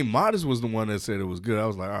 Because I think Modest was the one that said it was good. I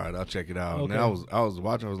was like, all right, I'll check it out. Okay. And I was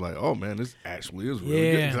watching. I was like, oh man, this actually is really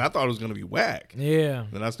good. Yeah. Because I thought it was gonna be whack. Yeah.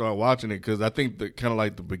 Then I started watching it because I think the kind of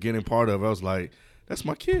like the beginning part of it, I was like, that's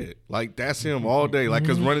my kid. Like that's him all day. Like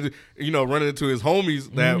because running into his homies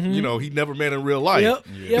that he never met in real life.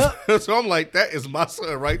 Yep. So I'm like, that is my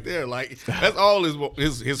son right there. Like that's all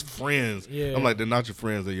his friends. Yeah. I'm like, they're not your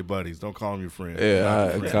friends, they're your buddies. Don't call them your friends.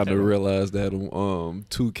 Yeah, I kind of realized that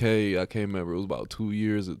 2K, I can't remember, it was about 3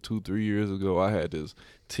 years ago. I had this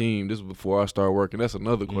team. This was before I started working. That's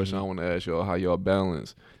another question I want to ask y'all, how y'all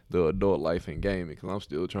balance the adult life and gaming, because I'm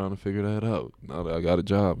still trying to figure that out now that I got a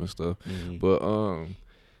job and stuff. But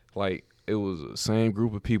like it was the same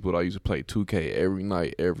group of people that I used to play 2K every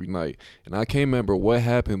night, and I can't remember what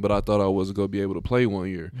happened, but I thought I wasn't gonna be able to play one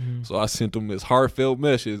year. So I sent them this heartfelt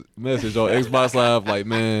message on Xbox Live, like,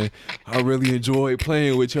 man, I really enjoyed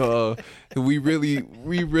playing with y'all. We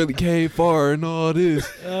really came far and all this.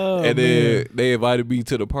 And then they invited me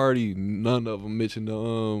to the party. None of them mentioned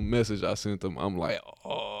the message I sent them. I'm like,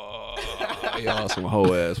 oh, y'all some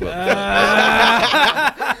hoe ass.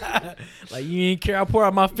 Like you ain't care. I pour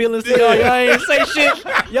out my feelings to y'all. Y'all ain't say shit.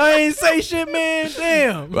 Y'all ain't say shit, man.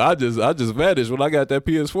 Damn. But I just vanished when I got that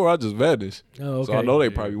PS4. I just vanished. Oh, okay. So I know they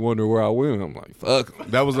probably wonder where I went. I'm like, fuck.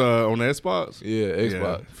 That was on the Xbox? Yeah,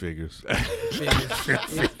 Xbox. Yeah, figures.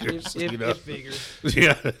 It figures.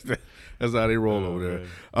 Yeah, that's how they roll over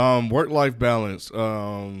there. Work-life balance,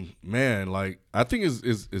 man. Like I think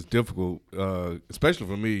it's difficult, especially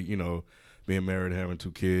for me. Being married, having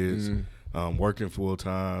 2 kids, working full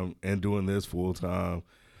time, and doing this full time.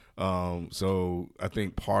 So I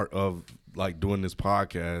think part of like doing this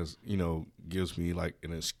podcast, gives me like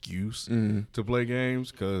an excuse to play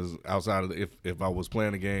games, because outside of if I was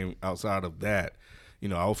playing a game outside of that,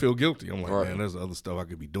 I would feel guilty. I'm like, man, there's other stuff I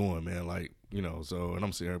could be doing, man. Like, so, and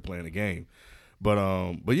I'm sitting here playing a game. But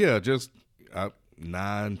yeah, just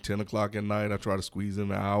 9, 10 o'clock at night, I try to squeeze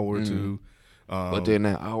in an hour or two. But then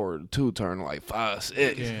that hour or two turned like 5,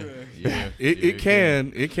 6. It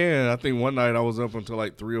can. I think one night I was up until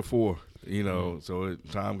like 3 or 4. So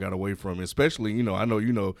time got away from it. Especially, I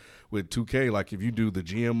know with 2K, like if you do the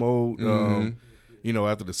GM mode,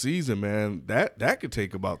 after the season, man, that could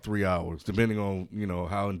take about 3 hours, depending on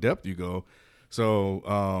how in depth you go. So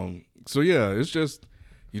yeah, it's just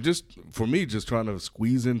for me, just trying to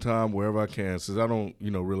squeeze in time wherever I can. Since I don't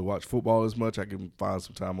really watch football as much, I can find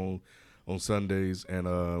some time on Sundays and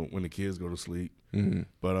when the kids go to sleep.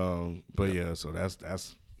 But yeah, so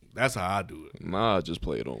that's how I do it. Nah, I just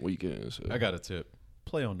play it on weekends. So. I got a tip.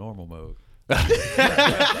 Play on normal mode.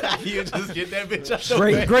 You just get that bitch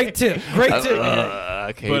out. Great tip.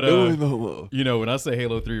 I can't do it no more. When I say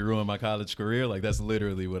Halo 3 ruined my college career, like that's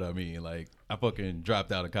literally what I mean. Like I fucking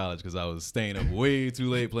dropped out of college because I was staying up way too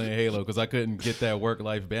late playing Halo because I couldn't get that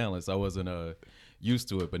work-life balance. I wasn't used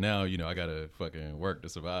to it, but now I gotta fucking work to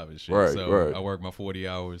survive and shit. I work my 40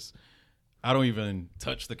 hours. I don't even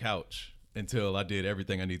touch the couch until I did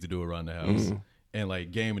everything I need to do around the house. And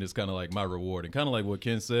like gaming is kind of like my reward, and kind of like what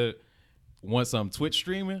Ken said. Once I'm Twitch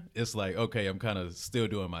streaming, it's like, okay, I'm kind of still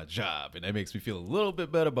doing my job, and that makes me feel a little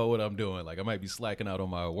bit better about what I'm doing. Like I might be slacking out on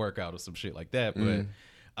my workout or some shit like that, but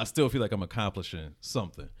I still feel like I'm accomplishing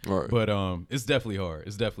something. Right. But it's definitely hard.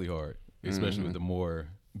 Especially with the more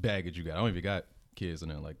baggage you got. I don't even got kids and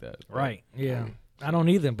nothing like that. Right. Yeah. I don't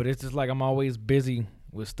either, but it's just like I'm always busy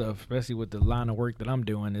with stuff, especially with the line of work that I'm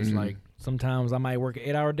doing. It's like sometimes I might work an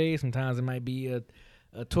 8-hour day, sometimes it might be a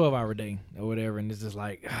 12-hour day or whatever, and it's just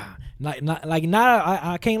like,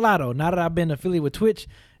 I can't lie though. Now that I've been affiliated with Twitch,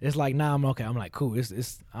 it's like now I'm okay. I'm like cool.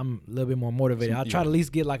 I'm a little bit more motivated. I try to at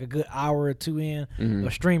least get like a good hour or 2 in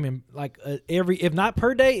of streaming, like if not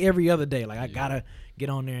per day, every other day. Like I gotta get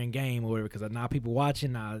on there and game or whatever, because now people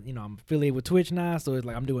watching. I'm affiliated with Twitch now, so it's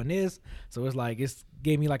like I'm doing this. So it's like it's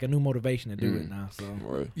gave me like a new motivation to do it now.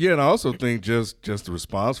 So yeah, and I also think just the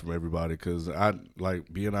response from everybody, because I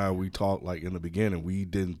like B and I, we talked like in the beginning, we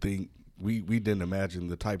didn't think we didn't imagine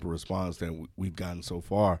the type of response that we've gotten so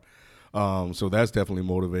far. So that's definitely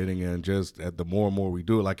motivating, and just at the more and more we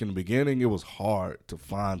do it, like in the beginning, it was hard to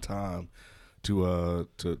find time to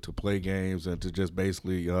play games and to just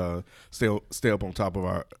basically stay up on top of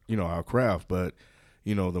our our craft. But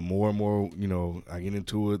the more and more I get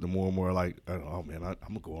into it, the more and more like, oh man, I'm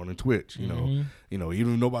gonna go on and Twitch. Even if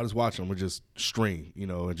nobody's watching, I'm gonna just stream.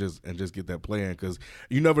 And just get that playing, because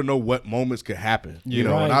you never know what moments could happen. Right.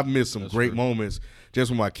 And I've missed some great moments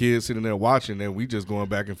just with my kids sitting there watching, and we just going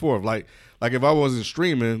back and forth. Like if I wasn't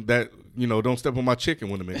streaming, that don't step on my chicken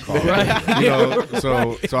when I'm in car. So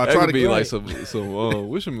I That try could to be get like some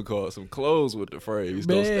some clothes with the phrase.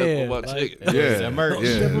 Don't step Man, on my like- chicken. Yeah, That merch. Don't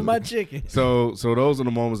step on my chicken. So those are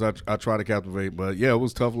the moments I try to captivate. But yeah, it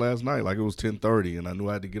was tough last night. Like it was 10:30, and I knew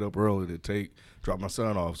I had to get up early to drop my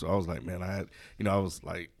son off. So I was like, man, I was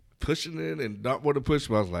like pushing it and not want to push,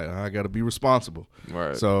 but I was like, I got to be responsible.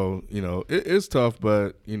 Right. So it's tough,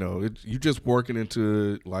 but you just working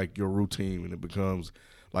into like your routine, and it becomes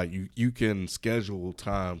like you can schedule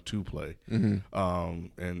time to play, and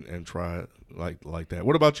try it like that.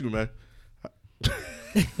 What about you, man?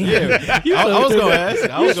 Yeah, I was gonna ask.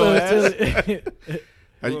 I was gonna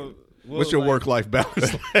ask. What's your work-life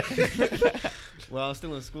balance like? Well, I'm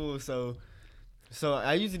still in school, so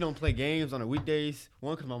I usually don't play games on the weekdays.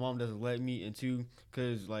 One, because my mom doesn't let me, and two,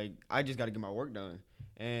 because like I just got to get my work done.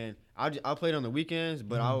 And I played on the weekends,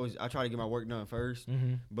 but I try to get my work done first.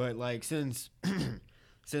 But like since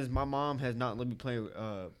my mom has not let me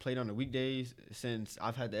played on the weekdays since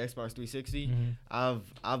I've had the Xbox 360,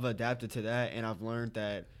 I've adapted to that, and I've learned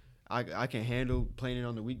that I can handle playing it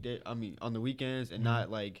on the weekends, and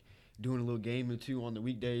not like doing a little game or two on the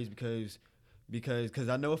weekdays because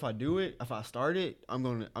I know if I start it, I'm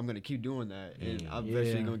gonna keep doing that, and I'm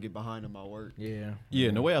eventually gonna get behind on my work. Yeah. Yeah,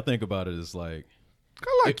 and the way I think about it is like,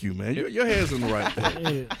 I like you, man. Your head's in the right place.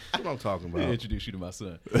 Yeah. That's what I'm talking I about. introduce you to my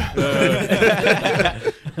son.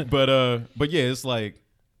 But yeah, it's like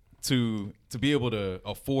to be able to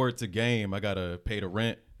afford to game, I gotta pay the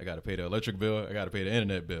rent, I gotta pay the electric bill, I gotta pay the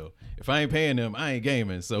internet bill. If I ain't paying them, I ain't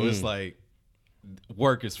gaming. So it's like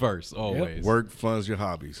work is first always. Work funds your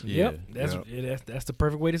hobbies. Yeah. Yep. That's the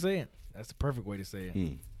perfect way to say it. That's the perfect way to say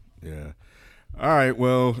it. Yeah. All right.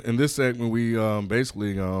 Well, in this segment, we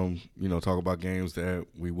basically talk about games that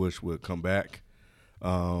we wish would come back.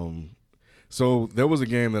 So there was a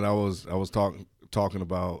game that I was talking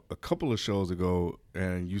about a couple of shows ago,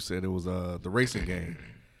 and you said it was the racing game.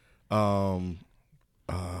 Gran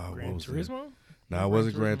What was it? Turismo? No, it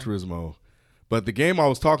wasn't Gran Turismo. But the game I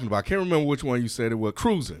was talking about, I can't remember which one you said it was.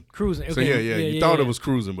 Cruising. Cruising. Okay. So yeah, you thought it was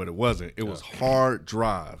Cruising, but it wasn't. It was Hard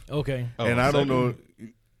Drive. Okay. And I don't know.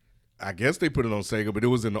 I guess they put it on Sega, but it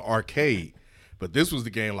was in the arcade. But this was the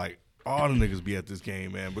game, like, all the niggas be at this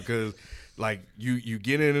game, man, because, like, you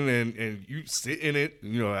get in it and you sit in it,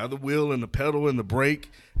 have the wheel and the pedal and the brake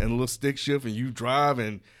and the little stick shift, and you drive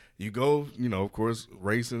and you go, of course,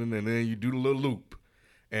 racing, and then you do the little loop.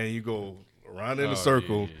 And you go around in a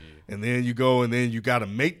circle, and then you go, and then you got to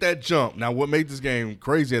make that jump. Now, what made this game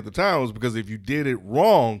crazy at the time was because if you did it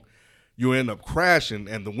wrong, you end up crashing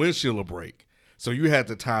and the windshield will break. So you had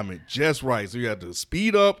to time it just right. So you had to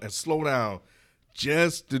speed up and slow down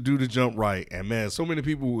just to do the jump right. And man, so many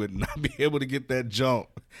people would not be able to get that jump,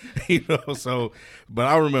 So, but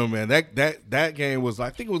I remember, man, that game was, I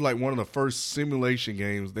think it was like one of the first simulation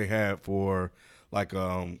games they had for like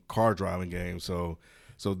car driving games. So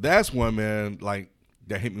that's one, man, like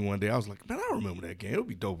that hit me one day. I was like, man, I remember that game. It would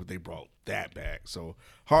be dope if they brought that back. So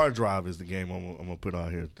Hard Drive is the game I'm gonna put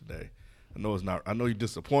out here today. I know it's not. I know you're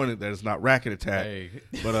disappointed that it's not Racket Attack,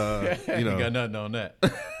 but you got nothing on that.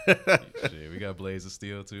 Shit, we got Blaze of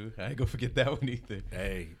Steel too. I ain't gonna forget that one either.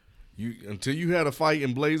 Hey, until you had a fight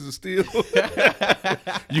in Blaze of Steel,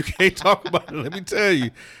 you can't talk about it. Let me tell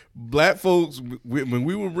you, black folks, when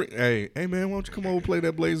we were, hey man, why don't you come over and play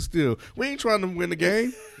that Blaze of Steel? We ain't trying to win the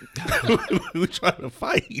game. We're trying to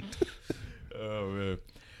fight. Oh man,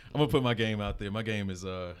 I'm gonna put my game out there. My game is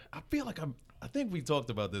I feel like I think we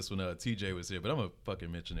talked about this when TJ was here, but I'm gonna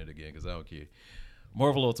fucking mention it again because I don't care.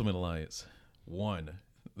 Marvel Ultimate Alliance 1,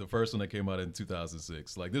 the first one that came out in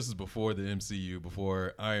 2006. Like, this is before the MCU,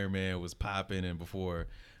 before Iron Man was popping, and before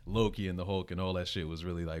Loki and the Hulk and all that shit was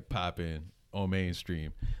really like popping on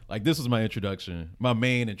mainstream. Like, this was my introduction, my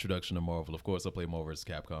main introduction to Marvel. Of course, I played Marvel vs.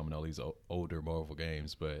 Capcom and all these older Marvel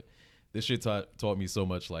games, but this shit taught me so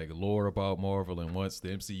much like lore about Marvel. And once the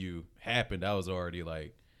MCU happened, I was already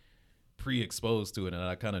like pre-exposed to it, and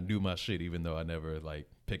I kind of knew my shit, even though I never like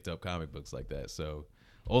picked up comic books like that. So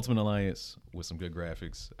Ultimate Alliance with some good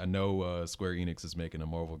graphics. I know Square Enix is making a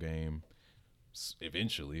Marvel game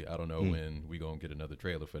eventually. I don't know when we gonna get another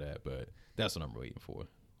trailer for that, but that's what I'm waiting for.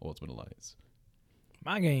 Ultimate Alliance.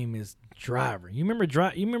 My game is Driver. You remember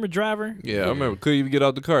Driver? Yeah, I remember. Couldn't even get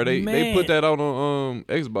out the car. They Man. put that out on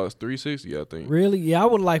Xbox 360, I think. Really? Yeah, I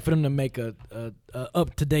would like for them to make a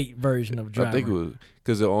up to date version of Driver. I think it was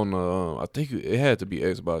because on I think it had to be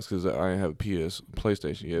Xbox because I didn't have a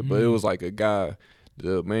PlayStation yet. But it was like a guy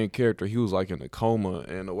the main character, he was like in a coma,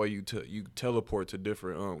 and the way you teleport to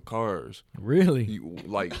different cars, Really? you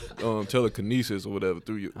like telekinesis or whatever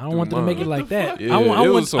through you. I don't want them to make it like that. Yeah, I was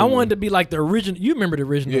want something. it to be like the original. You remember the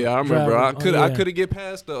original? Yeah, I remember. I Driver? I couldn't get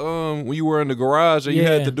past the when you were in the garage and you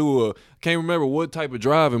had Yeah. to do can't remember what type of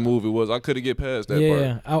driving move it was. I couldn't get past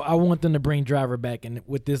that part. I want them to bring Driver back and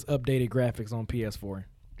with this updated graphics on PS4.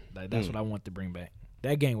 Like, that's what I want to bring back.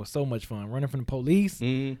 That game was so much fun. Running from the police.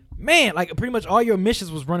 Man, like pretty much all your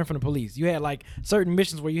missions was running from the police. You had like certain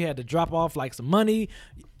missions where you had to drop off like some money,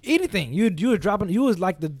 anything. You were dropping. You was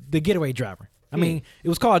like the getaway driver. I mean, it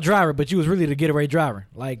was called Driver, but you was really the getaway driver.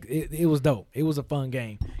 Like it was dope. It was a fun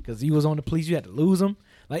game because you was on the police. You had to lose them.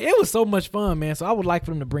 Like it was so much fun, man. So I would like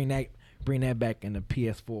for them to bring that back in the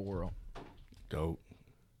PS4 world. Dope.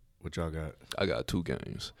 What y'all got? I got 2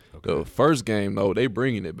 games. Okay. The first game though, they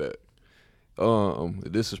bringing it back.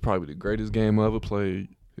 This is probably the greatest game I ever played.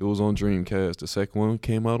 It was on Dreamcast. The second one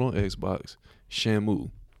came out on Xbox.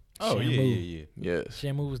 Shamu. Oh Shamu. yeah. Yes.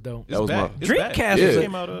 Shamu was dope. That was my Dreamcast Yeah. was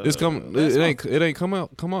came out. It's come. It ain't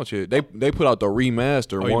come out yet. They put out the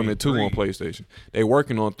remaster you 1 mean and 2 on 3? PlayStation. They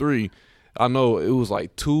working on 3. I know it was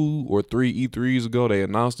like 2 or 3 E3s ago. They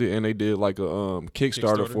announced it and they did like a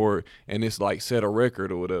Kickstarter for it, and it's like set a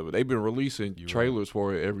record or whatever. They've been releasing trailers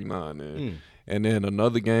for it every now and then. And then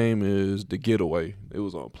another game is The Getaway. It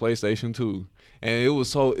was on PlayStation 2. And it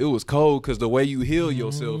was cold because the way you heal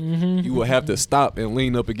yourself, you will have to stop and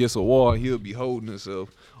lean up against a wall. He'll be holding himself.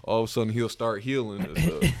 All of a sudden, he'll start healing and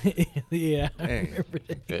stuff. Yeah, I Dang. remember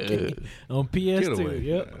that Yeah. game on PS2. Getaway.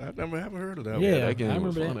 Yep. I haven't heard of that Yeah. one. That game I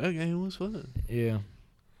was remember fun. That game was fun. Yeah.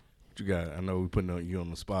 What you got? I know we're putting you on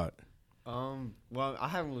the spot. Well, I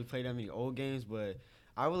haven't really played that many old games, but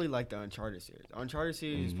I really like the Uncharted series. Uncharted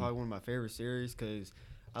series is probably one of my favorite series because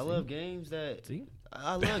I love games that.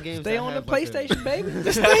 I love games. Stay that on the have like a- PlayStation, baby.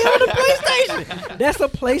 Just stay on the PlayStation. That's a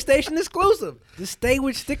PlayStation exclusive. Just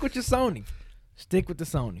stick with your Sony. Stick with the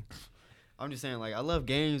Sony. I'm just saying, like, I love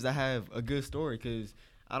games that have a good story because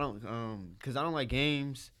I don't like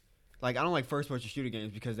games. Like, I don't like first-person shooter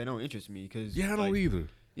games because they don't interest me. Cause, Yeah, I don't either.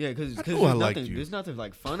 Yeah, because there's nothing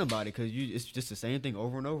like fun about it because it's just the same thing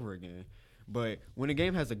over and over again. But when a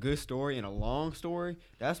game has a good story and a long story,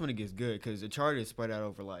 that's when it gets good because Uncharted is spread out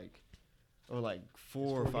over like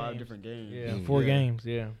 4 or 5 different games. Yeah, 4 games.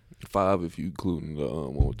 Yeah. 5 if you including the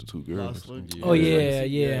one with the 2 girls. Lost Legacy. Oh yeah,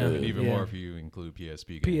 And even yeah. more if you include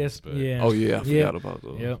PSP games. PS. Yeah. Oh yeah, I forgot about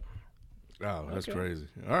those. Yep. Wow, that's Okay. crazy.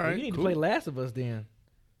 All right, You need cool. to play Last of Us then.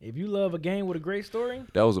 If you love a game with a great story,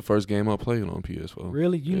 That was the first game I played on PS4.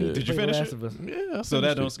 really, you need to Did you play finish Last it? of Us. Yeah, I So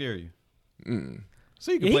that finished don't it. scare you. So Mm.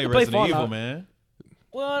 you can Yeah, he play can play Resident Evil, Fallout. man.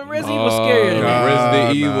 Well, Resident Evil scarier than that.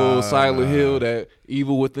 Resident Evil, nah, Silent nah. Hill, that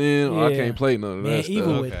Evil Within. I Yeah. can't play none of Man, that Evil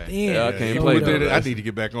stuff. Within. Yeah, I can't Evil play Within none of I that. need to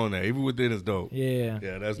get back on that. Evil Within is dope. Yeah.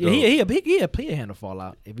 Yeah, that's Yeah, dope. he handle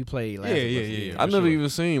Fallout if you play Last of Us. Yeah. I for never sure. even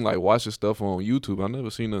seen like watching stuff on YouTube. I never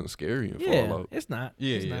seen nothing scary in Yeah, Fallout. it's not.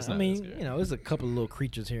 Yeah, it's yeah, not. it's I not mean, that scary. there's a couple of little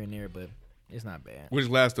creatures here and there, but it's not bad. Which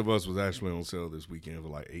Last of Us was actually on sale this weekend for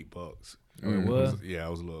like $8. Oh, it was? Yeah, I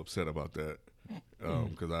was a little upset about that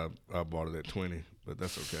because I bought it at 20, but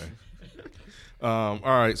that's okay. All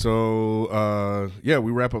right, so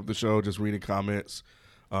we wrap up the show just reading comments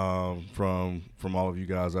from all of you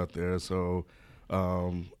guys out there. So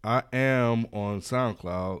I am on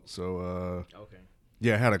SoundCloud, so Okay.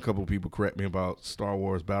 yeah, I had a couple people correct me about Star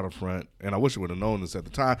Wars Battlefront, and I wish I would have known this at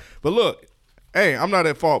the time. But look, hey, I'm not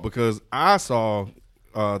at fault because I saw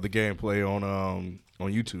the gameplay on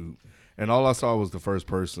YouTube, and all I saw was the first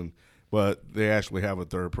person. But they actually have a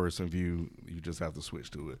third person view. You just have to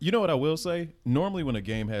switch to it. You know what I will say? Normally, when a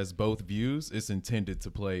game has both views, it's intended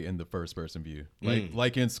to play in the first person view,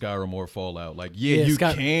 like in Skyrim or Fallout. Like, Yeah, you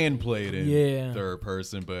Sky- can play it in Yeah. third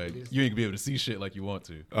person, but you ain't gonna be able to see shit like you want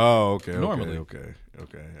to. Oh, okay. Normally. Okay.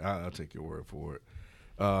 I'll take your word for it.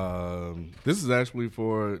 This is actually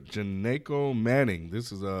for Janeko Manning.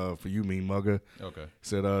 This is for you, Mean Mugger. Okay.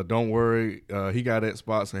 Said, don't worry. He got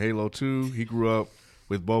Xbox and Halo 2. He grew up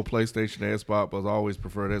with both PlayStation and Xbox, but has always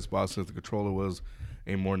preferred Xbox since the controller was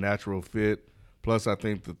a more natural fit. Plus, I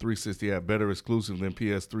think the 360 had better exclusive than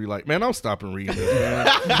PS3. Like, man, I'm stopping reading this,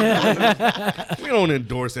 man. We don't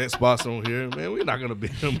endorse Xbox on here, man. We're not going to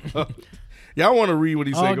beat them up. Y'all want to read what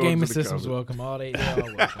he said? All go gaming into the systems comments. welcome. They're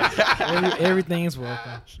all welcome. Everything is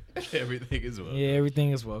welcome. Everything is well. Yeah,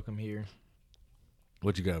 everything is welcome here.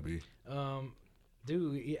 What you got, B?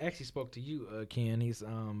 Dude, he actually spoke to you, Ken. He's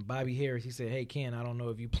Bobby Harris. He said, "Hey, Ken, I don't know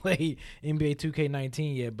if you played NBA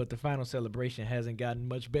 2K19 yet, but the final celebration hasn't gotten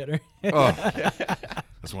much better." Oh,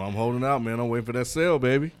 that's why I'm holding out, man. I'm waiting for that sale,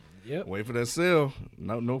 baby. Yep. Wait for that sale.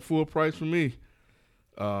 No full price for me.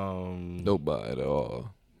 Don't buy it at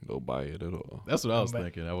all. Don't buy it at all. That's what I was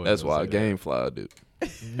thinking. That's why GameFly did.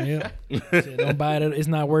 Yeah. Shit, don't buy it. It's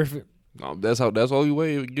not worth it. No, that's the only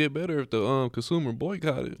way it would get better if the consumer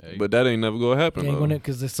boycott it. Hey. But that ain't never gonna happen. Ain't though. gonna,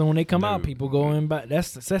 cause as soon they come out, No. people go and buy.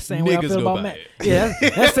 That's the same way I Niggas feel go about buy Madden. it. Yeah,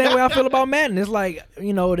 that's the same way I feel about Madden. It's like,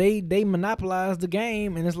 you know, they monopolize the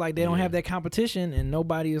game, and it's like they don't have that competition, and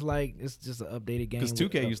nobody is like, it's just an updated game. Because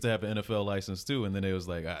 2K used to have an NFL license too, and then it was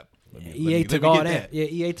like, EA took all that. Yeah,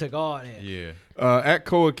 EA took all that. Yeah. At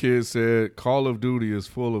Koa Kid said, Call of Duty is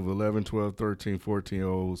full of 11, 12, 13,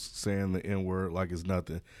 14-year-olds saying the N-word like it's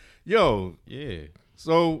nothing. Yo, Yeah.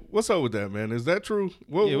 so what's up with that, man? Is that true?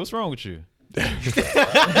 Yeah, what's wrong with you? Yeah,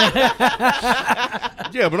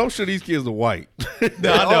 but I'm sure these kids are white.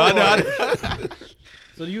 No, I know.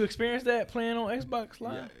 So do you experience that playing on Xbox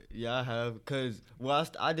Live? Yeah, I have. Cause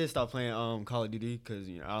I did stop playing Call of Duty because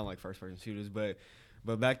I don't like first person shooters. But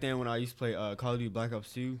back then when I used to play Call of Duty Black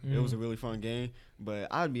Ops 2, it was a really fun game. But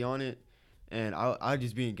I'd be on it and I'd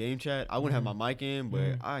just be in game chat. I wouldn't have my mic in,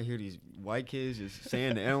 but I hear these white kids just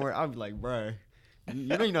saying the N word. I'd be like, bruh, you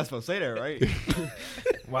know you're not supposed to say that, right?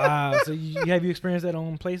 Wow. So have you experienced that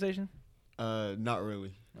on PlayStation? Not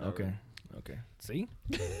really. Not really. Okay. See?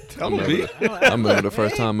 Tell them, B. I remember the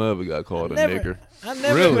first time I ever got called a nigger. I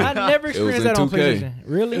never Really? experienced in that on 2K. PlayStation.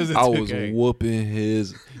 Really? It was in I was 2K. whooping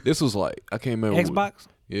his. This was like I can't remember. Xbox?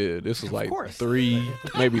 Yeah, this was like course.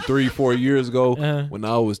 3-4 years ago Uh-huh. when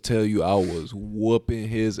I was tell you I was whooping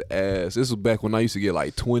his ass. This was back when I used to get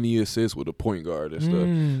like 20 assists with a point guard and stuff.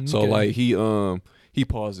 So okay. like he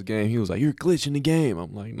paused the game. He was like, "You're glitching the game."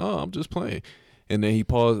 I'm like, "No, I'm just playing." And then he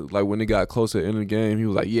paused, like when it got close to the end of the game, he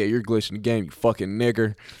was like, "Yeah, you're glitching the game, you fucking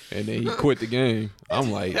nigger." And then he quit the game.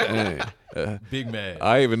 I'm like, "Dang." Big mad.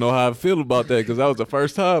 I didn't even know how I feel about that because that was the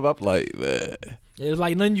first time. I'm like, man. It was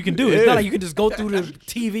like nothing you can do. It's not like you can just go through the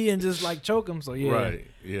TV and just like choke them. So yeah. Right,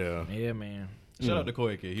 yeah. Yeah, man. Shout out to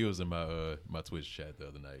Koi Kid. He was in my my Twitch chat the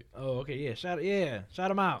other night. Oh, okay, yeah. Shout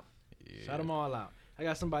them out. Yeah. Shout them all out. I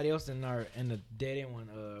got somebody else in the dead end one.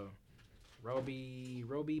 Roby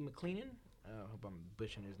McLeanan. I hope I'm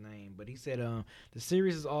butchering his name, but he said the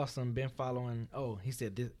series is awesome. Been following. Oh, he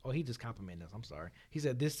said this. Oh, he just complimented us. I'm sorry. He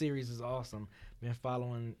said this series is awesome. Been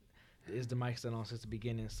following. Is the mic still on since the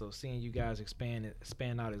beginning? So seeing you guys expand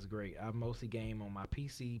out is great. I mostly game on my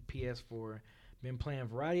PC, PS4. Been playing a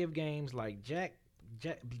variety of games like Jax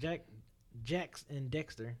and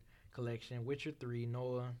Dexter Collection, Witcher 3,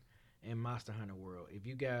 Noah, and Monster Hunter World. If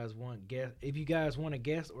you guys want a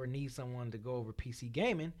guest or need someone to go over PC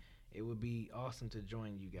gaming, it would be awesome to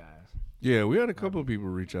join you guys. Yeah, we had a couple of people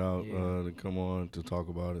reach out Yeah. to come on to talk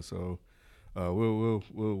about it. So we'll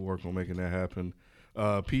work on making that happen.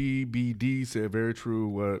 PBD said very true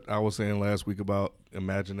what I was saying last week about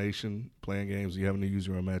imagination, playing games. You having to use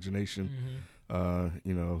your imagination.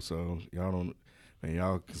 You know, so y'all don't,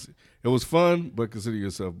 man, it was fun, but consider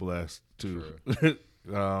yourself blessed too. Sure.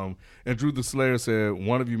 And Drew the Slayer said,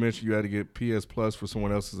 one of you mentioned you had to get PS Plus for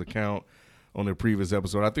someone else's account on their previous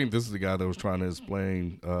episode. I think this is the guy that was trying to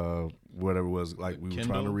explain whatever it was like we were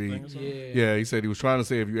trying to read. Yeah, he said he was trying to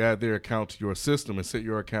say if you add their account to your system and set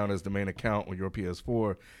your account as the main account on your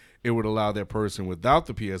PS4, it would allow that person without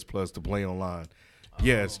the PS Plus to play online.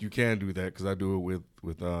 Yes, you can do that because I do it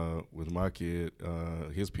with my kid,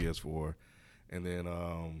 his PS4, and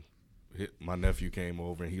then my nephew came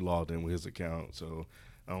over and he logged in with his account. So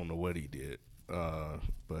I don't know what he did,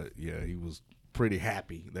 but yeah, he was pretty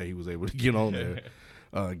happy that he was able to get on there,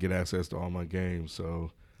 get access to all my games.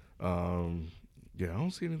 So yeah, I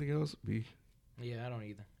don't see anything else. B. Yeah, I don't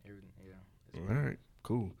either. All right,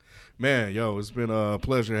 cool, man. Yo, it's been a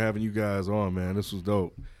pleasure having you guys on, man. This was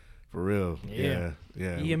dope. For real. Yeah.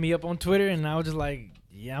 He hit me up on Twitter, and I was just like,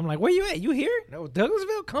 yeah, I'm like, where you at? You here? No,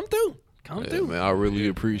 Douglasville? Come through. Come through. Man, I really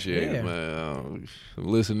appreciate it, man. I've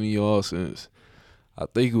listened to y'all since I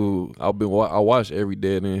think I watched every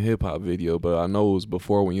Dead End Hip Hop video, but I know it was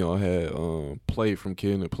before when y'all had Play from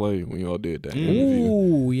Kid and Play when y'all did that interview.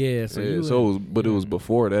 Ooh, yeah. So, it was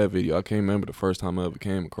before that video. I can't remember the first time I ever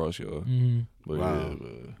came across y'all. But wow.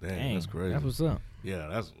 yeah, Dang, that's crazy. That's what's up. Yeah,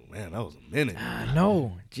 that was a minute. I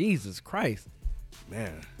know. Jesus Christ.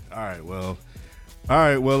 Man. All right, well,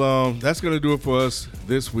 that's gonna do it for us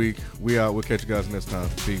this week. We out. We'll catch you guys next time.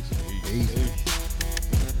 Peace.